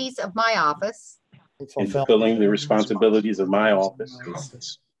responsibilities of my office.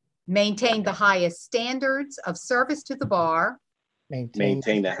 Maintain the highest standards of service to the bar.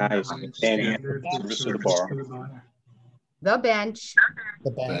 Maintain the highest standards of service to the bar. The bench.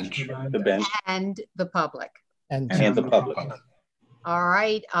 And the public. And the public. All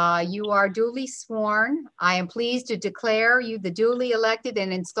right, you are duly sworn. I am pleased to declare you the duly elected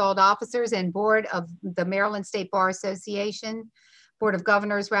and installed officers and board of the Maryland State Bar Association, Board of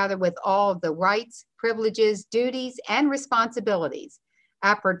Governors rather, with all of the rights, privileges, duties, and responsibilities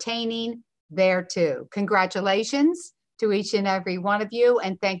appertaining thereto. Congratulations to each and every one of you,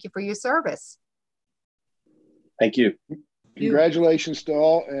 and thank you for your service. Thank you. Congratulations to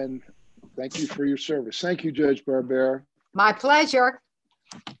all, and thank you for your service. Thank you, Judge Barbera. My pleasure.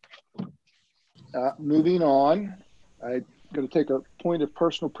 Moving on, I'm going to take a point of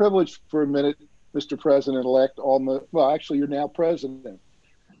personal privilege for a minute, Mr. President-elect. Well, actually, you're now president.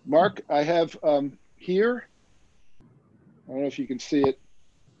 Mark, I have here, I don't know if you can see it.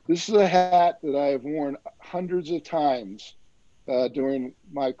 This is a hat that I have worn hundreds of times during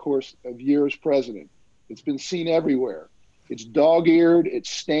my course of years president. It's been seen everywhere. It's dog-eared, it's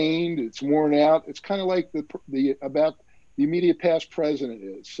stained, it's worn out. It's kind of like about the immediate past president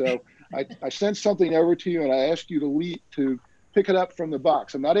is. So I sent something over to you and I asked you to pick it up from the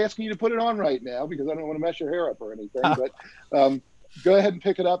box. I'm not asking you to put it on right now because I don't want to mess your hair up or anything, but go ahead and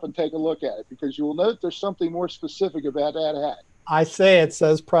pick it up and take a look at it because you will note there's something more specific about that hat. I say it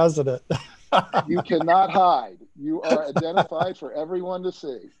says president. You cannot hide. You are identified for everyone to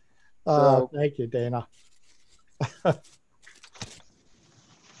see. So, thank you, Dana.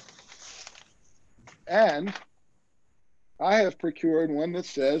 And I have procured one that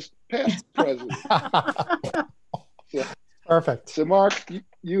says past president. Perfect. So Mark,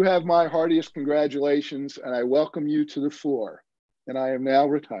 you have my heartiest congratulations and I welcome you to the floor. And I am now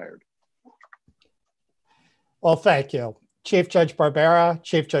retired. Well, thank you. Chief Judge Barbera,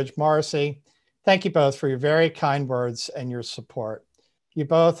 Chief Judge Morrissey, thank you both for your very kind words and your support. You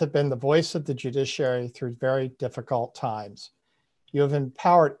both have been the voice of the judiciary through very difficult times. You have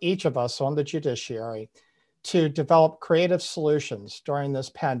empowered each of us on the judiciary to develop creative solutions during this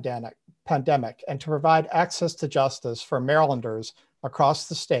pandemic and to provide access to justice for Marylanders across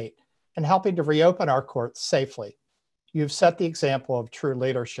the state and helping to reopen our courts safely. You've set the example of true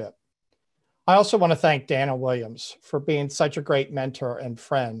leadership. I also want to thank Dana Williams for being such a great mentor and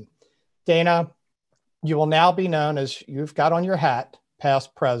friend. Dana, you will now be known as, you've got on your hat,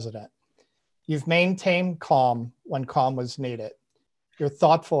 past president. You've maintained calm when calm was needed. Your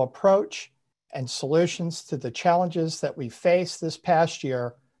thoughtful approach and solutions to the challenges that we faced this past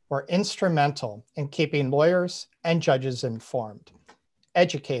year were instrumental in keeping lawyers and judges informed,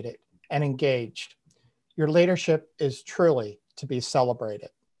 educated, and engaged. Your leadership is truly to be celebrated.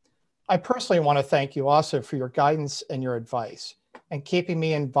 I personally want to thank you also for your guidance and your advice and keeping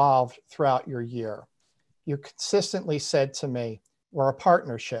me involved throughout your year. You consistently said to me, we're a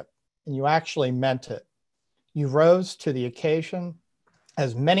partnership, and you actually meant it. You rose to the occasion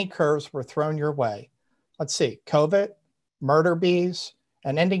as many curves were thrown your way. Let's see, COVID, murder bees,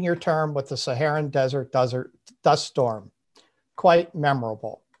 and ending your term with the Saharan desert dust storm. Quite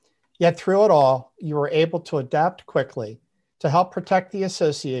memorable. Yet through it all, you were able to adapt quickly to help protect the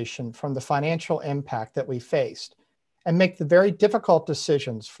association from the financial impact that we faced and make the very difficult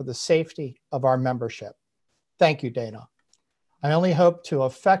decisions for the safety of our membership. Thank you, Dana. I only hope to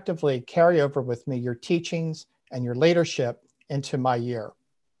effectively carry over with me your teachings and your leadership into my year.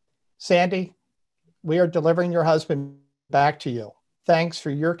 Sandy, we are delivering your husband back to you. Thanks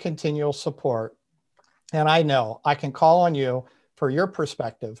for your continual support. And I know I can call on you for your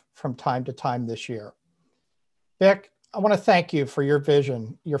perspective from time to time this year. Vic, I want to thank you for your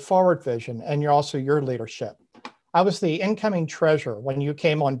vision, your forward vision, and also your leadership. I was the incoming treasurer when you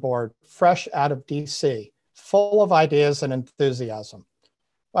came on board, fresh out of DC, full of ideas and enthusiasm.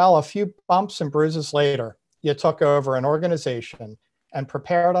 Well, a few bumps and bruises later, you took over an organization and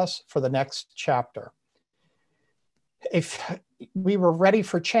prepared us for the next chapter. If we were ready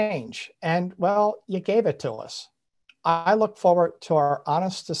for change, and well, you gave it to us. I look forward to our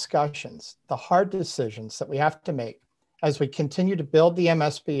honest discussions, the hard decisions that we have to make as we continue to build the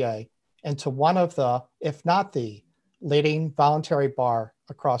MSBA into one of the, if not the, leading voluntary bar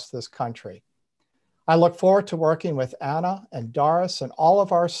across this country. I look forward to working with Anna and Doris and all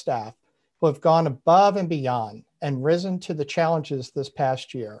of our staff who have gone above and beyond and risen to the challenges this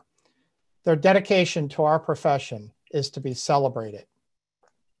past year. Their dedication to our profession is to be celebrated.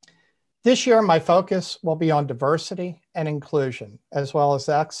 This year, my focus will be on diversity and inclusion, as well as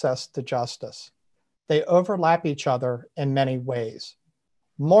access to justice. They overlap each other in many ways.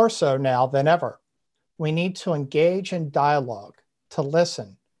 More so now than ever, we need to engage in dialogue, to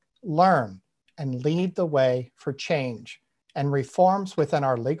listen, learn, and lead the way for change and reforms within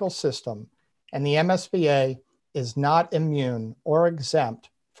our legal system, and the MSBA is not immune or exempt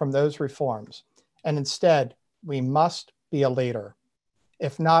from those reforms, and instead, we must be a leader.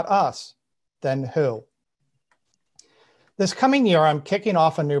 If not us, then who? This coming year, I'm kicking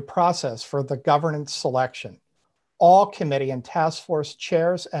off a new process for the governance selection. All committee and task force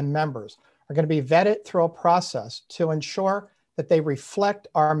chairs and members are going to be vetted through a process to ensure that they reflect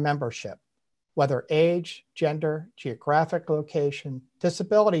our membership, whether age, gender, geographic location,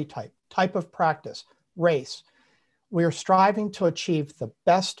 disability type of practice, race. We are striving to achieve the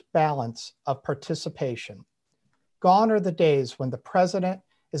best balance of participation. Gone are the days when the president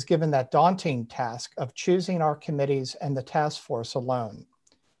is given that daunting task of choosing our committees and the task force alone.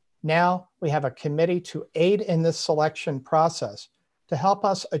 Now we have a committee to aid in this selection process to help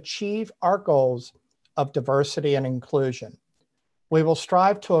us achieve our goals of diversity and inclusion. We will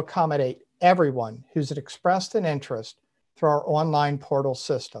strive to accommodate everyone who's expressed an interest through our online portal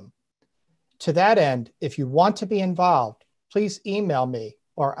system. To that end, if you want to be involved, please email me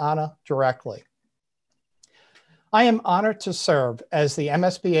or Anna directly. I am honored to serve as the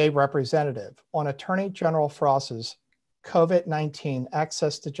MSBA representative on Attorney General Frost's COVID-19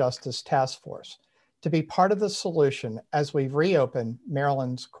 Access to Justice Task Force to be part of the solution as we reopen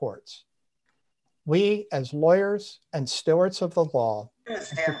Maryland's courts. We, as lawyers and stewards of the law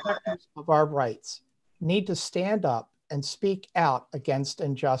and protectors of our rights, need to stand up and speak out against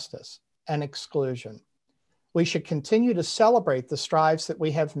injustice and exclusion. We should continue to celebrate the strides that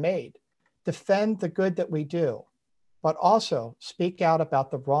we have made, defend the good that we do, but also speak out about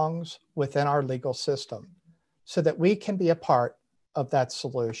the wrongs within our legal system so that we can be a part of that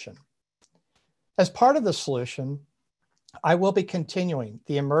solution. As part of the solution, I will be continuing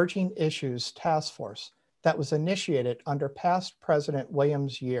the Emerging Issues Task Force that was initiated under past President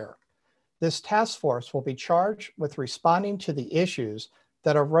Williams' year. This task force will be charged with responding to the issues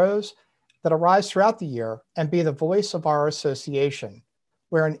that arise throughout the year and be the voice of our association,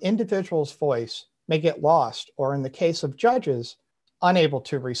 where an individual's voice may get lost, or in the case of judges, unable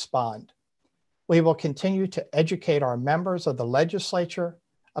to respond. We will continue to educate our members of the legislature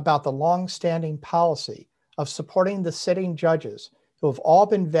about the long-standing policy of supporting the sitting judges who have all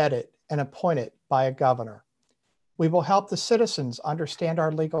been vetted and appointed by a governor. We will help the citizens understand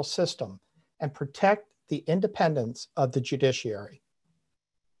our legal system and protect the independence of the judiciary.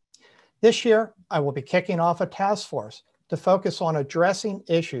 This year, I will be kicking off a task force to focus on addressing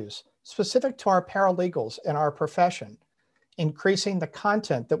issues specific to our paralegals in our profession, increasing the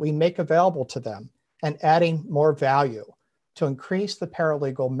content that we make available to them and adding more value to increase the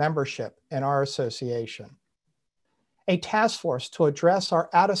paralegal membership in our association. A task force to address our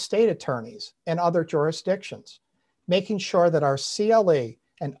out-of-state attorneys in other jurisdictions, making sure that our CLE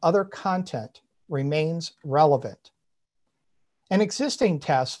and other content remains relevant. An existing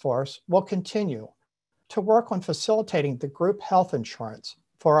task force will continue to work on facilitating the group health insurance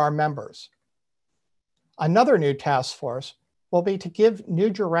for our members. Another new task force will be to give new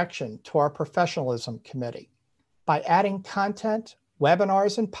direction to our professionalism committee by adding content,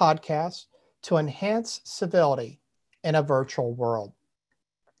 webinars, and podcasts to enhance civility in a virtual world.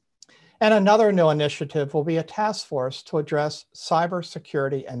 And another new initiative will be a task force to address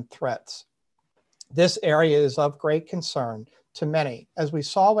cybersecurity and threats. This area is of great concern to many, as we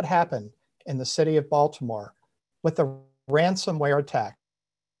saw what happened in the city of Baltimore with the ransomware attack.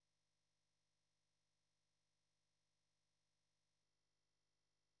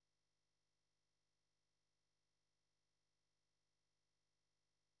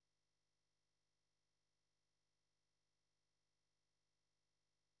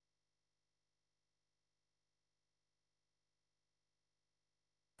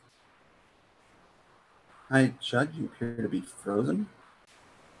 Hi, Judge, you appear to be frozen.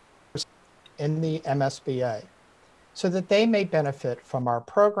 In the MSBA, so that they may benefit from our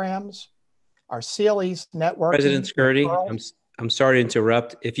programs, our CLE's networking. President Scurti, I'm sorry to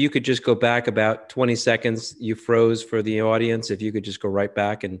interrupt. If you could just go back about 20 seconds, you froze for the audience. If you could just go right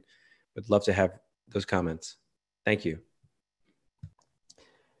back, and would love to have those comments. Thank you.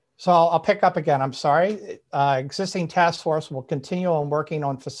 So I'll pick up again. I'm sorry. Existing task force will continue on working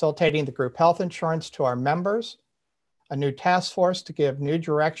on facilitating the group health insurance to our members. A new task force to give new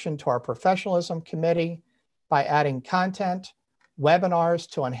direction to our professionalism committee by adding content, webinars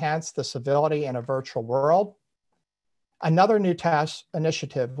to enhance the civility in a virtual world. Another new task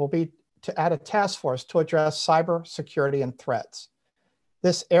initiative will be to add a task force to address cyber security and threats.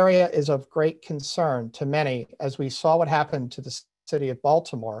 This area is of great concern to many, as we saw what happened to the city of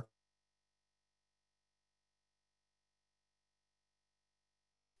Baltimore.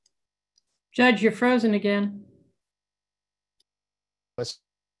 Judge, you're frozen again.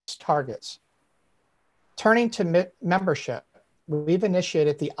 Targets. Turning to membership, we've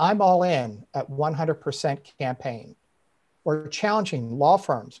initiated the I'm All In at 100% campaign. We're challenging law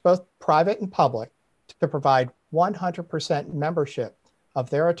firms, both private and public, to provide 100% membership of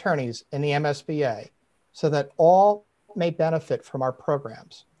their attorneys in the MSBA so that all may benefit from our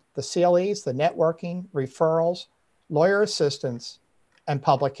programs, the CLEs, the networking, referrals, lawyer assistance, and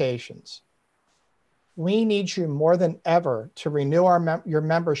publications. We need you more than ever to renew your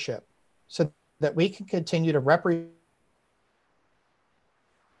membership so that we can continue to represent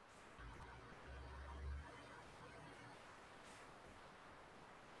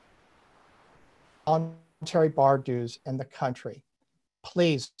voluntary bar dues in the country.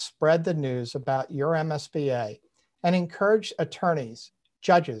 Please spread the news about your MSBA and encourage attorneys,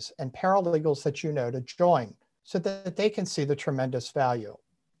 judges, and paralegals that you know to join so that they can see the tremendous value.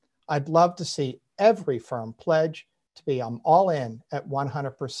 I'd love to see every firm pledge to be all in at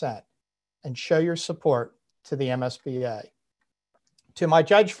 100% and show your support to the MSBA. To my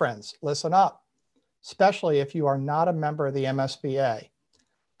judge friends, listen up, especially if you are not a member of the MSBA.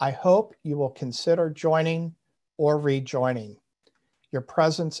 I hope you will consider joining or rejoining. Your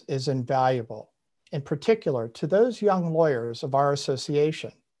presence is invaluable, in particular to those young lawyers of our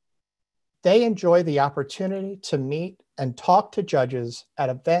association. They enjoy the opportunity to meet and talk to judges at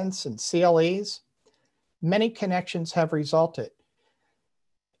events and CLEs. Many connections have resulting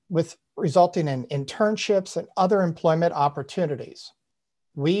in internships and other employment opportunities.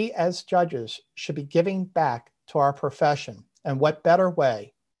 We as judges should be giving back to our profession, and what better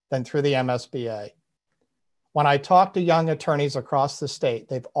way than through the MSBA. When I talk to young attorneys across the state,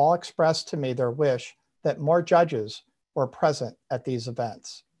 they've all expressed to me their wish that more judges were present at these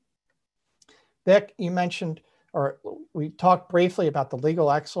events. Vic, you mentioned, or we talked briefly about the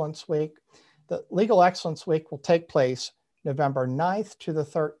Legal Excellence Week. The Legal Excellence Week will take place November 9th to the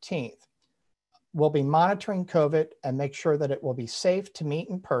 13th. We'll be monitoring COVID and make sure that it will be safe to meet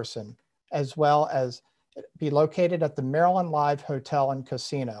in person, as well as be located at the Maryland Live Hotel and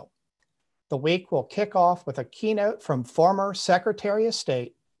Casino. The week will kick off with a keynote from former Secretary of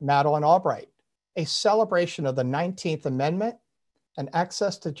State, Madeleine Albright, a celebration of the 19th Amendment, an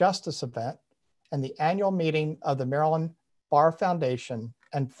Access to Justice event, and the annual meeting of the Maryland Bar Foundation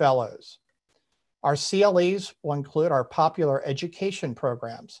and Fellows. Our CLEs will include our popular education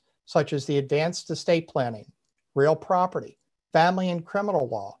programs, such as the Advanced Estate Planning, Real Property, Family and Criminal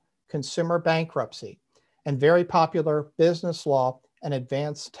Law, Consumer Bankruptcy, and very popular Business Law and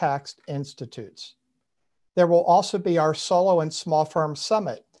Advanced Tax Institutes. There will also be our Solo and Small Firm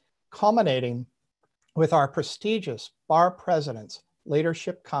Summit, culminating with our prestigious Bar Presidents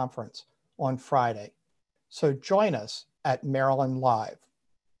Leadership Conference on Friday. So join us at Maryland Live.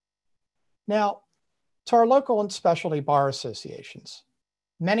 Now, to our local and specialty bar associations,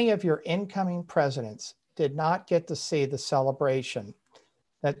 many of your incoming presidents did not get to see the celebration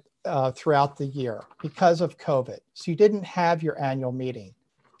that throughout the year because of COVID. So you didn't have your annual meeting.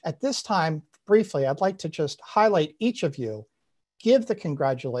 At this time, briefly, I'd like to just highlight each of you, give the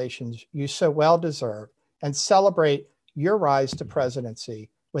congratulations you so well deserve, and celebrate your rise to presidency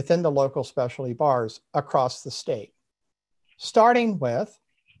within the local specialty bars across the state. Starting with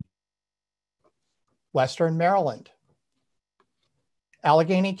Western Maryland,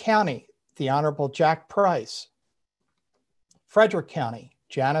 Allegheny County, the Honorable Jack Price. Frederick County,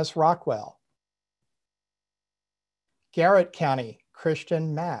 Janice Rockwell. Garrett County,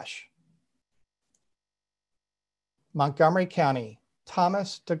 Christian Mash. Montgomery County,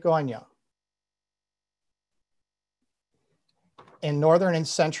 Thomas DeGonia. In Northern and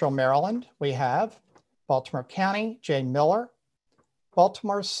Central Maryland, we have Baltimore County, Jay Miller.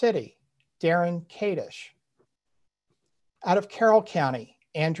 Baltimore City, Darren Kadish. Out of Carroll County,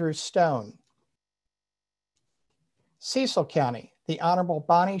 Andrew Stone. Cecil County, the Honorable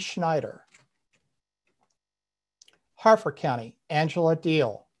Bonnie Schneider. Harford County, Angela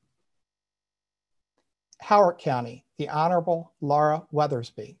Deal. Howard County, the Honorable Laura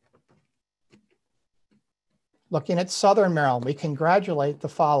Weathersby. Looking at Southern Maryland, we congratulate the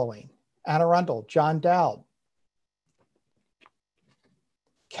following: Anne Arundel, John Dowd.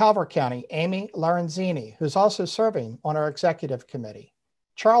 Calvert County, Amy Lorenzini, who's also serving on our executive committee.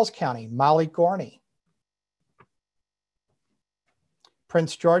 Charles County, Molly Gorney.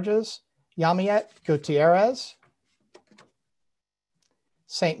 Prince George's, Yamiet Gutierrez.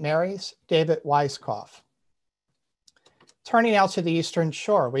 St. Mary's, David Weiskopf. Turning now to the Eastern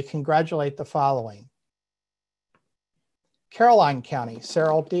Shore, we congratulate the following: Caroline County,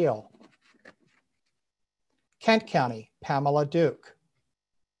 Cyril Deal. Kent County, Pamela Duke.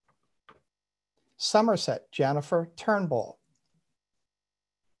 Somerset, Jennifer Turnbull.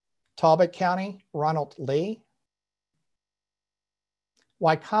 Talbot County, Ronald Lee.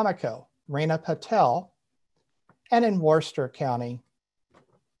 Wycomico, Rena Patel. And in Worcester County,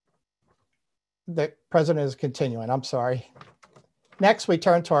 the president is continuing, I'm sorry. Next, we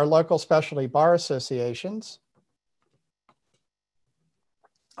turn to our local specialty bar associations.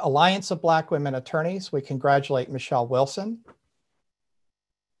 Alliance of Black Women Attorneys, we congratulate Michelle Wilson.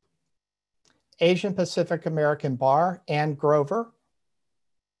 Asian Pacific American Bar, Ann Grover.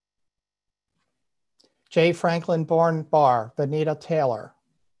 J. Franklin Bourne Bar, Benita Taylor.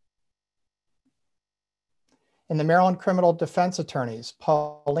 In the Maryland Criminal Defense Attorneys,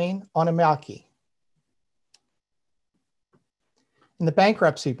 Pauline Onimaki. In the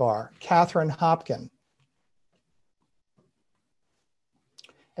Bankruptcy Bar, Catherine Hopkin.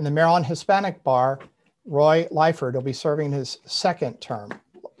 In the Maryland Hispanic Bar, Roy Lyford will be serving his second term,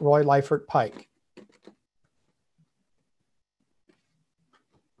 Roy Lyford Pike.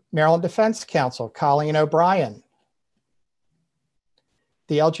 Maryland Defense Counsel, Colleen O'Brien.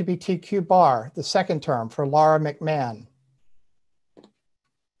 The LGBTQ Bar, the second term for Laura McMahon.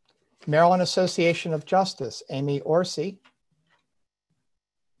 Maryland Association of Justice, Amy Orsi.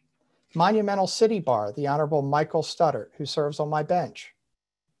 Monumental City Bar, the Honorable Michael Studdert, who serves on my bench.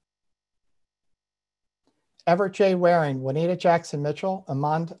 Everett J. Waring, Juanita Jackson Mitchell,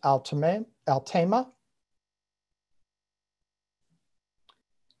 Amand Altema.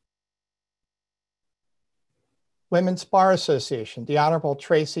 Women's Bar Association, the Honorable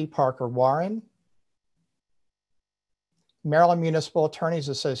Tracy Parker Warren. Maryland Municipal Attorneys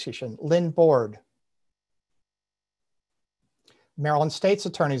Association, Lynn Board. Maryland States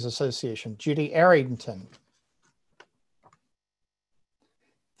Attorneys Association, Judy Arrington.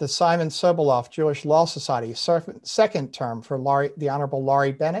 The Simon Soboleff Jewish Law Society, second term for the Honorable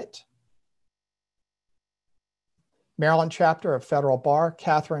Laurie Bennett. Maryland Chapter of Federal Bar,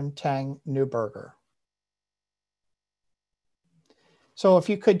 Catherine Tang Newberger. So if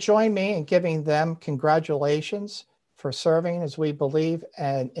you could join me in giving them congratulations for serving, as we believe,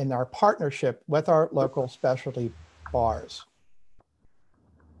 and in our partnership with our local specialty bars.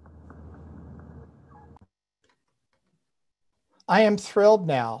 I am thrilled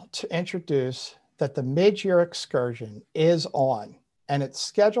now to introduce that the mid-year excursion is on, and it's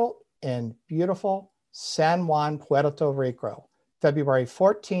scheduled in beautiful San Juan, Puerto Rico, February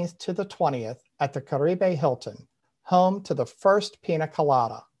 14th to the 20th at the Caribe Hilton, home to the first Pina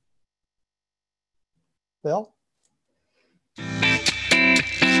Colada. Bill?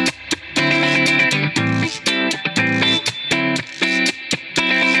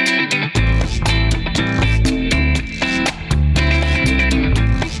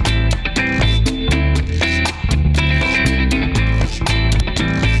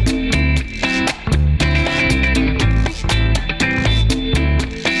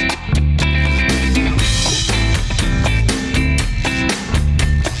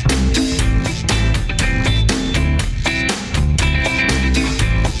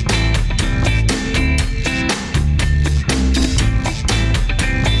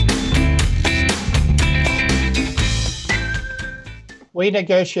 We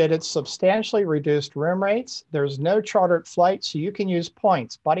negotiated substantially reduced room rates. There's no chartered flight, so you can use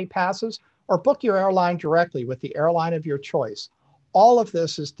points, buddy passes, or book your airline directly with the airline of your choice. All of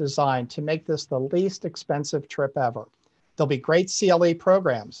this is designed to make this the least expensive trip ever. There'll be great CLE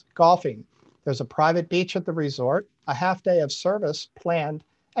programs, golfing. There's a private beach at the resort, a half day of service planned,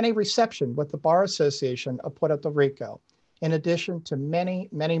 and a reception with the Bar Association of Puerto Rico, in addition to many,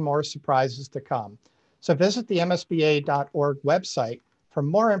 many more surprises to come. So visit the MSBA.org website for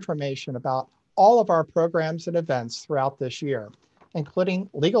more information about all of our programs and events throughout this year, including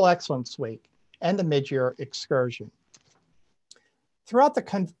Legal Excellence Week and the mid-year excursion. Throughout the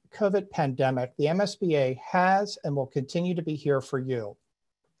COVID pandemic, the MSBA has and will continue to be here for you.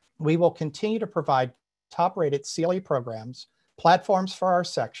 We will continue to provide top-rated CLE programs, platforms for our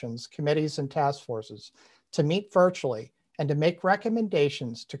sections, committees, and task forces to meet virtually and to make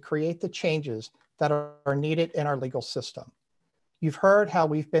recommendations to create the changes that are needed in our legal system. You've heard how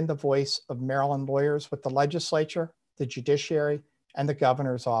we've been the voice of Maryland lawyers with the legislature, the judiciary, and the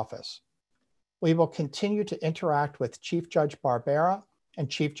governor's office. We will continue to interact with Chief Judge Barbera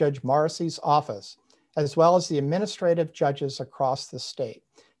and Chief Judge Morrissey's office, as well as the administrative judges across the state,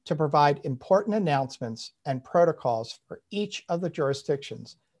 to provide important announcements and protocols for each of the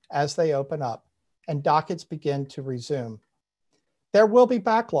jurisdictions as they open up and dockets begin to resume. There will be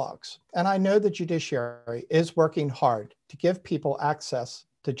backlogs, and I know the judiciary is working hard to give people access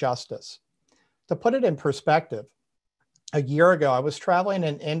to justice. To put it in perspective, a year ago, I was traveling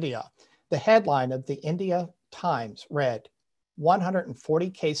in India. The headline of the India Times read, 140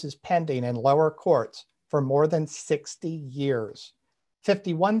 cases pending in lower courts for more than 60 years,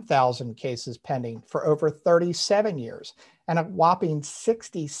 51,000 cases pending for over 37 years, and a whopping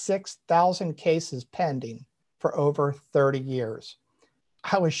 66,000 cases pending for over 30 years.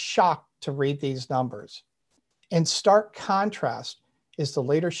 I was shocked to read these numbers. In stark contrast is the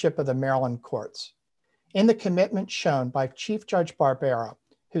leadership of the Maryland courts. In the commitment shown by Chief Judge Barbera,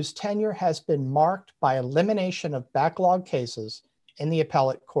 whose tenure has been marked by elimination of backlog cases in the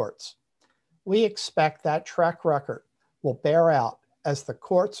appellate courts. We expect that track record will bear out as the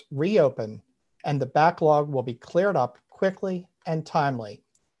courts reopen and the backlog will be cleared up quickly and timely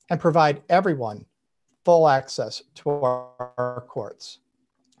and provide everyone full access to our courts.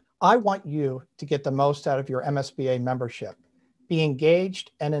 I want you to get the most out of your MSBA membership. Be engaged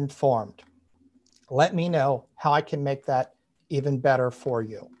and informed. Let me know how I can make that even better for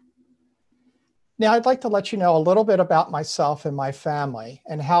you. Now, I'd like to let you know a little bit about myself and my family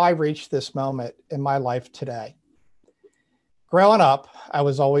and how I reached this moment in my life today. Growing up, I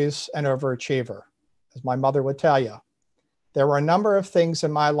was always an overachiever, as my mother would tell you. There were a number of things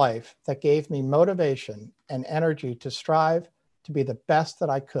in my life that gave me motivation and energy to strive to be the best that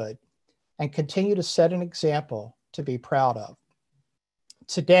I could and continue to set an example to be proud of.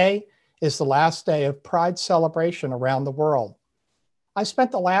 Today is the last day of Pride celebration around the world. I spent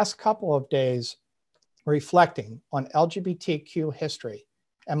the last couple of days reflecting on LGBTQ history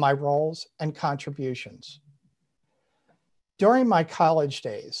and my roles and contributions. During my college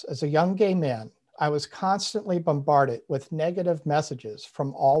days, as a young gay man, I was constantly bombarded with negative messages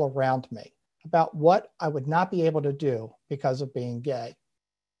from all around me about what I would not be able to do because of being gay.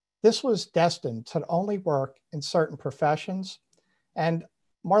 This was destined to only work in certain professions, and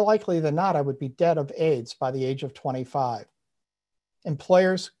more likely than not, I would be dead of AIDS by the age of 25.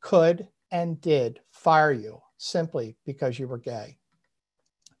 Employers could and did fire you simply because you were gay.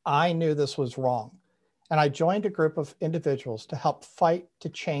 I knew this was wrong, and I joined a group of individuals to help fight to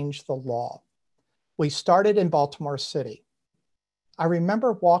change the law. We started in Baltimore City. I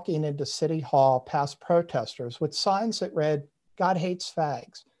remember walking into City Hall past protesters with signs that read, "God hates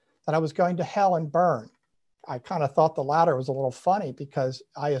fags," that I was going to hell and burn. I kind of thought the latter was a little funny because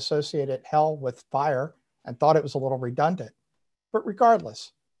I associated hell with fire and thought it was a little redundant. But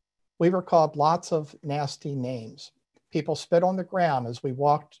regardless, we were called lots of nasty names. People spit on the ground as we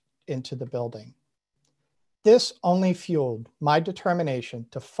walked into the building. This only fueled my determination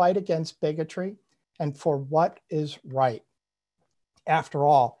to fight against bigotry and for what is right. After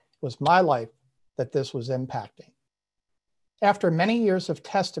all, it was my life that this was impacting. After many years of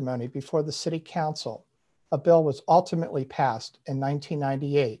testimony before the City Council, a bill was ultimately passed in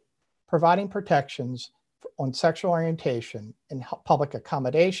 1998, providing protections on sexual orientation in public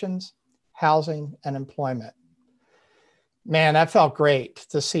accommodations, housing, and employment. Man, that felt great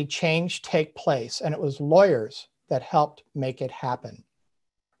to see change take place, and it was lawyers that helped make it happen.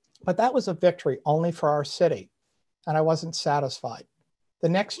 But that was a victory only for our city, and I wasn't satisfied. The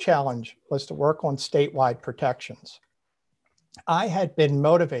next challenge was to work on statewide protections. I had been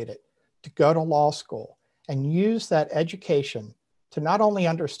motivated to go to law school and use that education to not only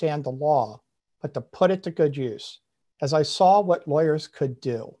understand the law, but to put it to good use, as I saw what lawyers could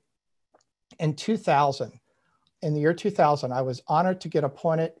do. In the year 2000, I was honored to get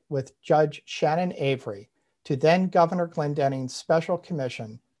appointed with Judge Shannon Avery to then Governor Glendenning's Special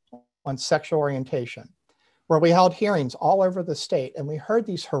Commission on Sexual Orientation, where we held hearings all over the state, and we heard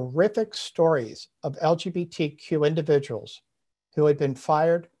these horrific stories of LGBTQ individuals who had been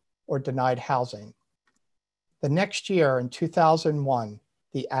fired or denied housing. The next year, in 2001,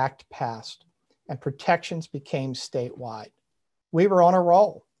 the act passed and protections became statewide. We were on a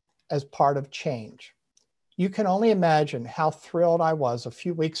roll as part of change. You can only imagine how thrilled I was a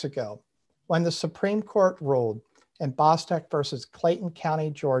few weeks ago when the Supreme Court ruled in Bostock versus Clayton County,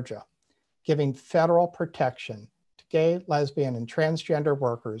 Georgia, giving federal protection to gay, lesbian, and transgender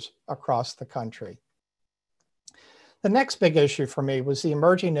workers across the country. The next big issue for me was the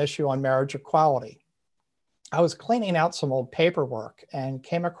emerging issue on marriage equality. I was cleaning out some old paperwork and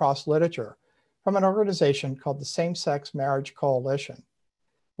came across literature from an organization called the Same-Sex Marriage Coalition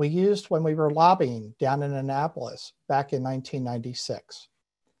we used when we were lobbying down in Annapolis back in 1996.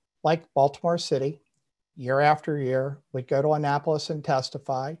 Like Baltimore City, year after year, we'd go to Annapolis and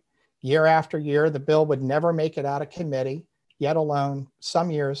testify. Year after year, the bill would never make it out of committee, yet alone,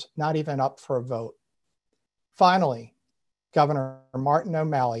 some years, not even up for a vote. Finally, Governor Martin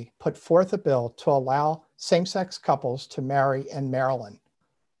O'Malley put forth a bill to allow same-sex couples to marry in Maryland,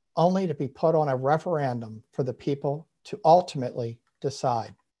 only to be put on a referendum for the people to ultimately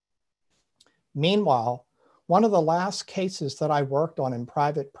decide. Meanwhile, one of the last cases that I worked on in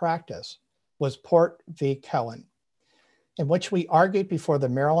private practice was Port v. Cohen, in which we argued before the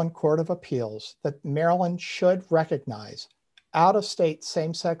Maryland Court of Appeals that Maryland should recognize out-of-state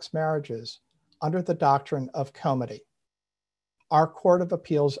same-sex marriages under the doctrine of comity. Our Court of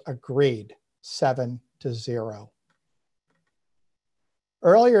Appeals agreed 7-0.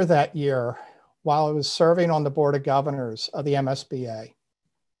 Earlier that year, while I was serving on the Board of Governors of the MSBA,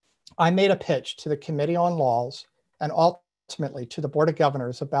 I made a pitch to the Committee on Laws and ultimately to the Board of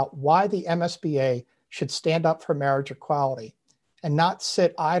Governors about why the MSBA should stand up for marriage equality and not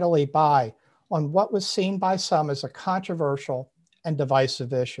sit idly by on what was seen by some as a controversial and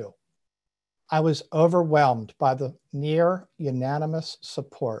divisive issue. I was overwhelmed by the near unanimous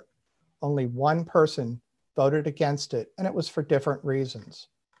support. Only one person voted against it, and it was for different reasons.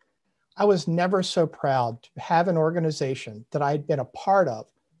 I was never so proud to have an organization that I had been a part of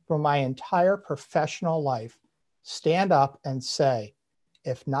for my entire professional life stand up and say,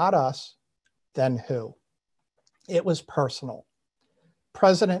 if not us, then who? It was personal.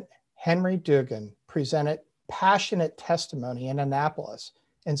 President Henry Dugan presented passionate testimony in Annapolis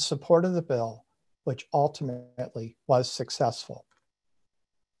in support of the bill, which ultimately was successful.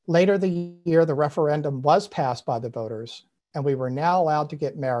 Later the year, the referendum was passed by the voters, and we were now allowed to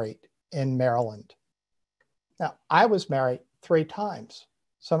get married in Maryland. Now, I was married 3 times.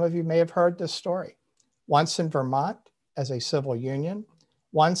 Some of you may have heard this story. Once in Vermont as a civil union,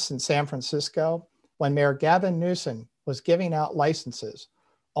 once in San Francisco when Mayor Gavin Newsom was giving out licenses,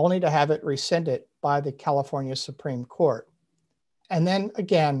 only to have it rescinded by the California Supreme Court, and then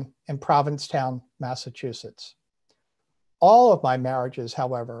again in Provincetown, Massachusetts. All of my marriages,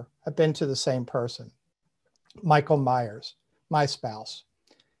 however, have been to the same person, Michael Myers, my spouse.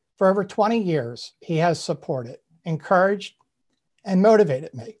 For over 20 years, he has supported, encouraged, and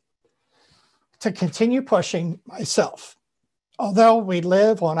motivated me to continue pushing myself. Although we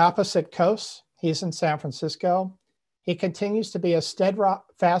live on opposite coasts, he's in San Francisco, he continues to be a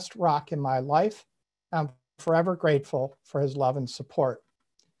steadfast rock in my life. I'm forever grateful for his love and support.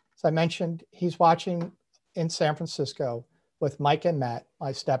 As I mentioned, he's watching in San Francisco with Mike and Matt,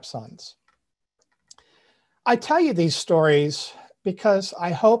 my stepsons. I tell you these stories because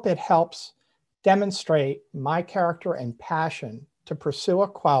I hope it helps demonstrate my character and passion to pursue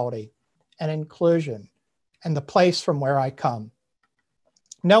equality and inclusion and the place from where I come.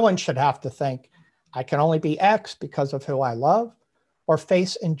 No one should have to think I can only be X because of who I love or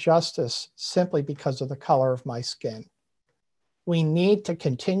face injustice simply because of the color of my skin. We need to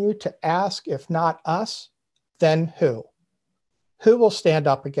continue to ask, if not us, then who? Who will stand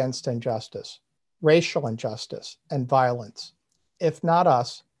up against injustice, racial injustice, and violence? If not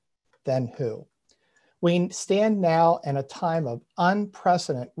us, then who? We stand now in a time of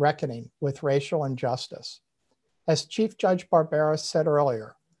unprecedented reckoning with racial injustice. As Chief Judge Barbera said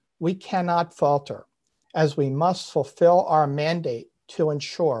earlier, we cannot falter as we must fulfill our mandate to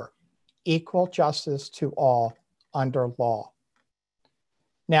ensure equal justice to all under law.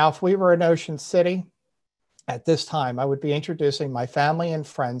 Now, if we were in Ocean City at this time, I would be introducing my family and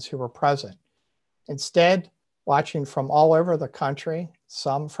friends who were present. Instead, watching from all over the country,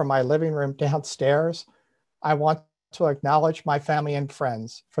 some from my living room downstairs, I want to acknowledge my family and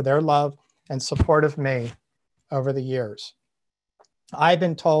friends for their love and support of me over the years. I've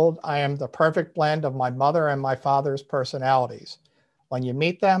been told I am the perfect blend of my mother and my father's personalities. When you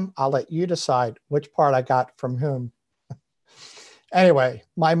meet them, I'll let you decide which part I got from whom. Anyway,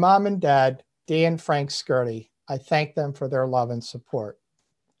 my mom and dad, Dee and Frank Scurti, I thank them for their love and support.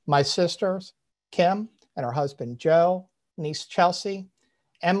 My sisters, Kim and her husband Joe, niece Chelsea,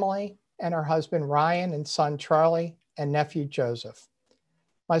 Emily and her husband Ryan and son Charlie, and nephew Joseph.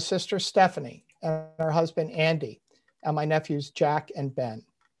 My sister Stephanie and her husband Andy, and my nephews Jack and Ben.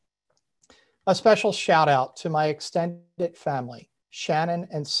 A special shout out to my extended family, Shannon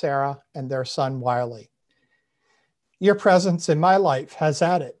and Sarah and their son Wiley. Your presence in my life has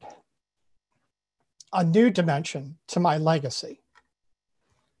added a new dimension to my legacy.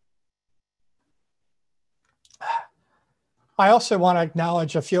 I also want to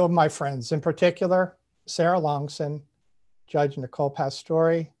acknowledge a few of my friends, in particular, Sarah Longson, Judge Nicole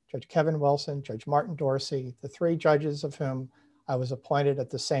Pastore, Judge Kevin Wilson, Judge Martin Dorsey, the three judges of whom I was appointed at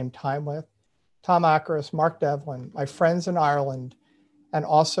the same time with, Tom Ackers, Mark Devlin, my friends in Ireland, and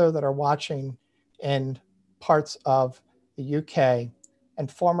also that are watching in parts of the UK,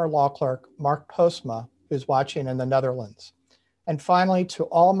 and former law clerk Mark Postma, who's watching in the Netherlands. And finally, to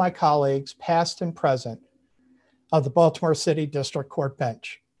all my colleagues, past and present, of the Baltimore City District Court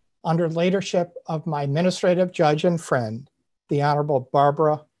bench, under leadership of my administrative judge and friend, the Honorable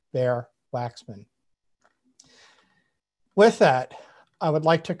Barbara Bear Waxman. With that, I would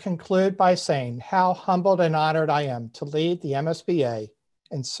like to conclude by saying how humbled and honored I am to lead the MSBA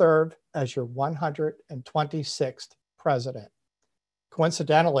and serve as your 126th president.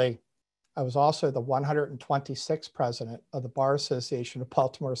 Coincidentally, I was also the 126th president of the Bar Association of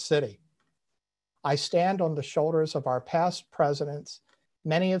Baltimore City. I stand on the shoulders of our past presidents,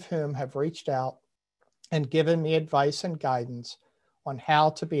 many of whom have reached out and given me advice and guidance on how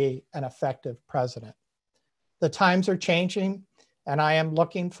to be an effective president. The times are changing, and I am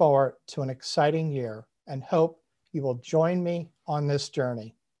looking forward to an exciting year and hope you will join me on this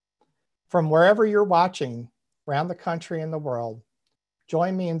journey. From wherever you're watching around the country and the world,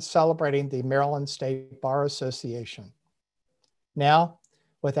 join me in celebrating the Maryland State Bar Association. Now,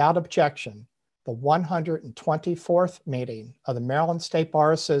 without objection, the 124th meeting of the Maryland State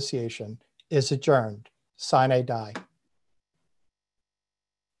Bar Association is adjourned. Sine die.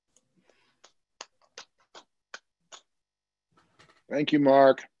 Thank you,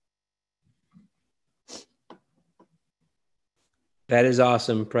 Mark. That is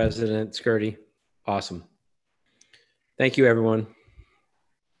awesome, President Scurti. Awesome. Thank you, everyone.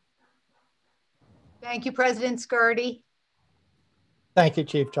 Thank you, President Scurti. Thank you,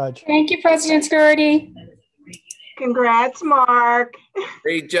 Chief Judge. Thank you, President Scurti. Congrats, Mark.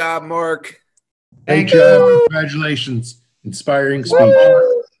 Great job, Mark. Great job. Congratulations. Inspiring speech.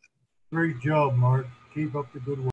 Great job, Mark. Keep up the good work.